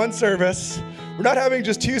just one service. We're not having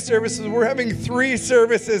just 2 services. We're having 3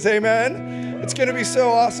 services. Amen. It's going to be so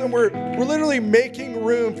awesome. We're literally making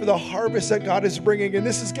room for the harvest that God is bringing. And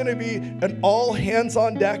this is going to be an all hands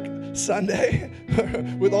on deck Sunday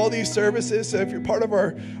with all these services. So if you're part of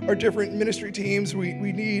our different ministry teams, we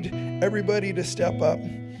need everybody to step up.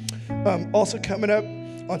 Also coming up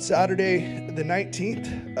on Saturday the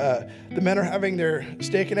 19th, the men are having their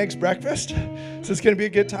steak and eggs breakfast. So it's going to be a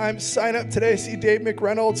good time. Sign up today. See Dave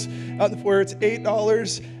McReynolds out in the foyer. It's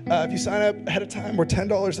 $8. If you sign up ahead of time, we're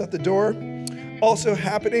 $10 at the door. Also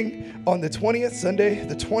happening on the 20th, Sunday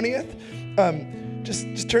the 20th.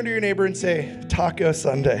 Just turn to your neighbor and say, Taco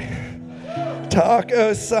Sunday.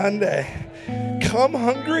 Taco Sunday. Come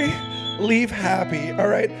hungry, leave happy, all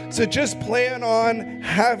right? So just plan on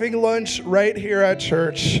having lunch right here at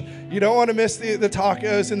church. You don't want to miss the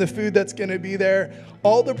tacos and the food that's going to be there.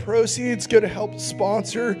 All the proceeds go to help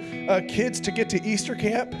sponsor kids to get to Easter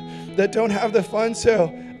camp that don't have the funds.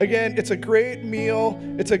 So again, it's a great meal.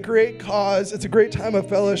 It's a great cause. It's a great time of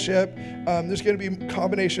fellowship. There's going to be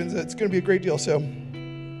combinations. It's going to be a great deal. So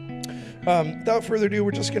without further ado,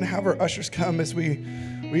 we're just going to have our ushers come as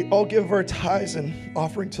we all give our tithes and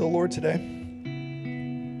offering to the Lord today.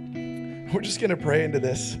 We're just going to pray into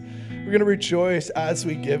this. We're going to rejoice as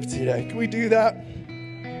we give today. Can we do that?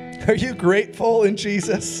 Are you grateful in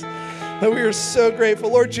Jesus? That we are so grateful.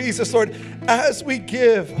 Lord Jesus, Lord, as we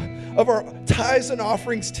give of our tithes and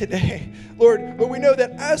offerings today, Lord, we know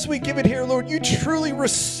that as we give it here, Lord, you truly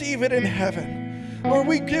receive it in heaven. Lord,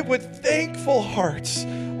 we give with thankful hearts.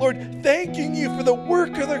 Lord, thanking you for the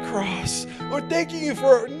work of the cross. Lord, thanking you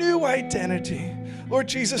for our new identity. Lord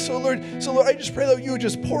Jesus, so Lord, I just pray that you would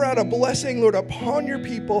just pour out a blessing, Lord, upon your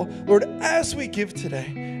people, Lord, as we give today.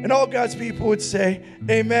 And all God's people would say,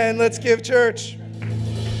 amen. Let's give, church. I'm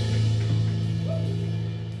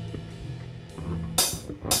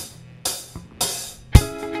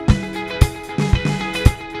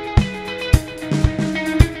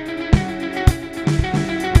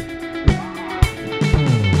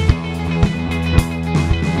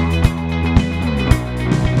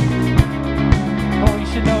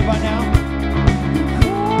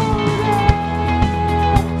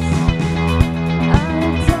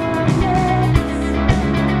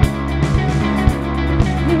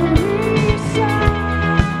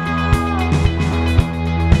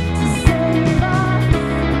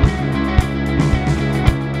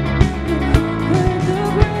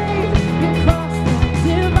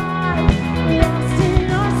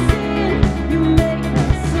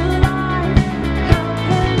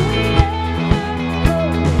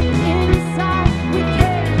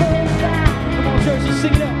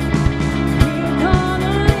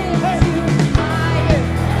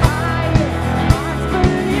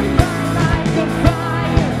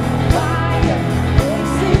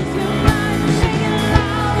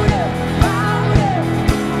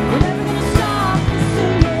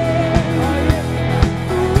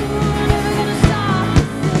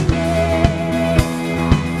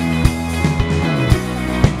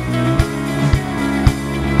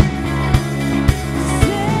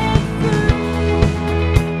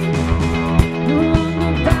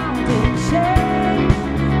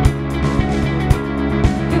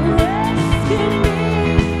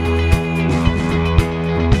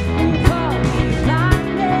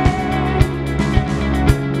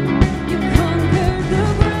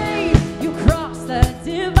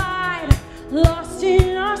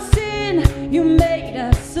You made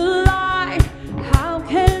us alive. How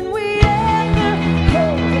can we ever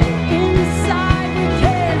hold it inside? We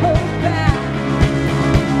can't hold back.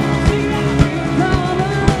 We're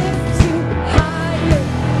gonna lift you higher,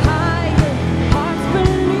 higher. Hearts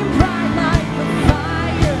burning bright like a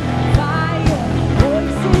fire, fire.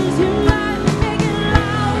 Voices unite, make it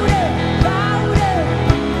louder, louder.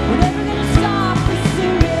 We're never gonna stop the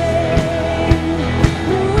singing.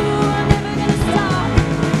 Ooh, we're never gonna stop.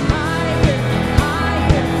 Higher,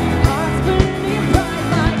 higher. Hearts burning bright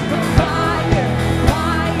like a fire,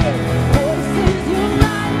 fire. Voices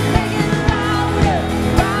unite, make it louder,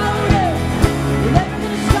 louder. We're never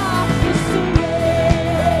gonna stop the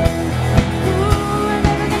singing. Ooh, we're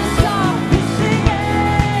never gonna stop the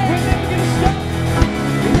singing. We're never gonna stop.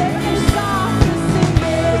 We're never gonna stop the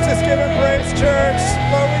singing. Let's just give him praise, church.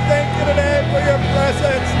 Lord, we thank you today for your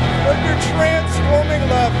presence, for your transforming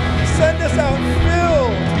love. Send us out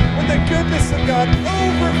filled with the goodness of God,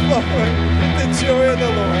 overflowing with the joy of the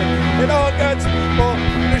Lord. And all God's people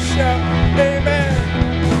to shout, amen,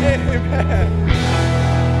 amen.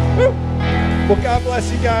 Woo. Well, God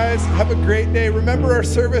bless you guys. Have a great day. Remember our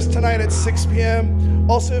service tonight at 6 p.m.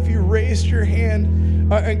 Also, if you raised your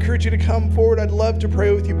hand, I encourage you to come forward. I'd love to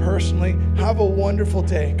pray with you personally. Have a wonderful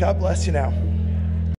day. God bless you now.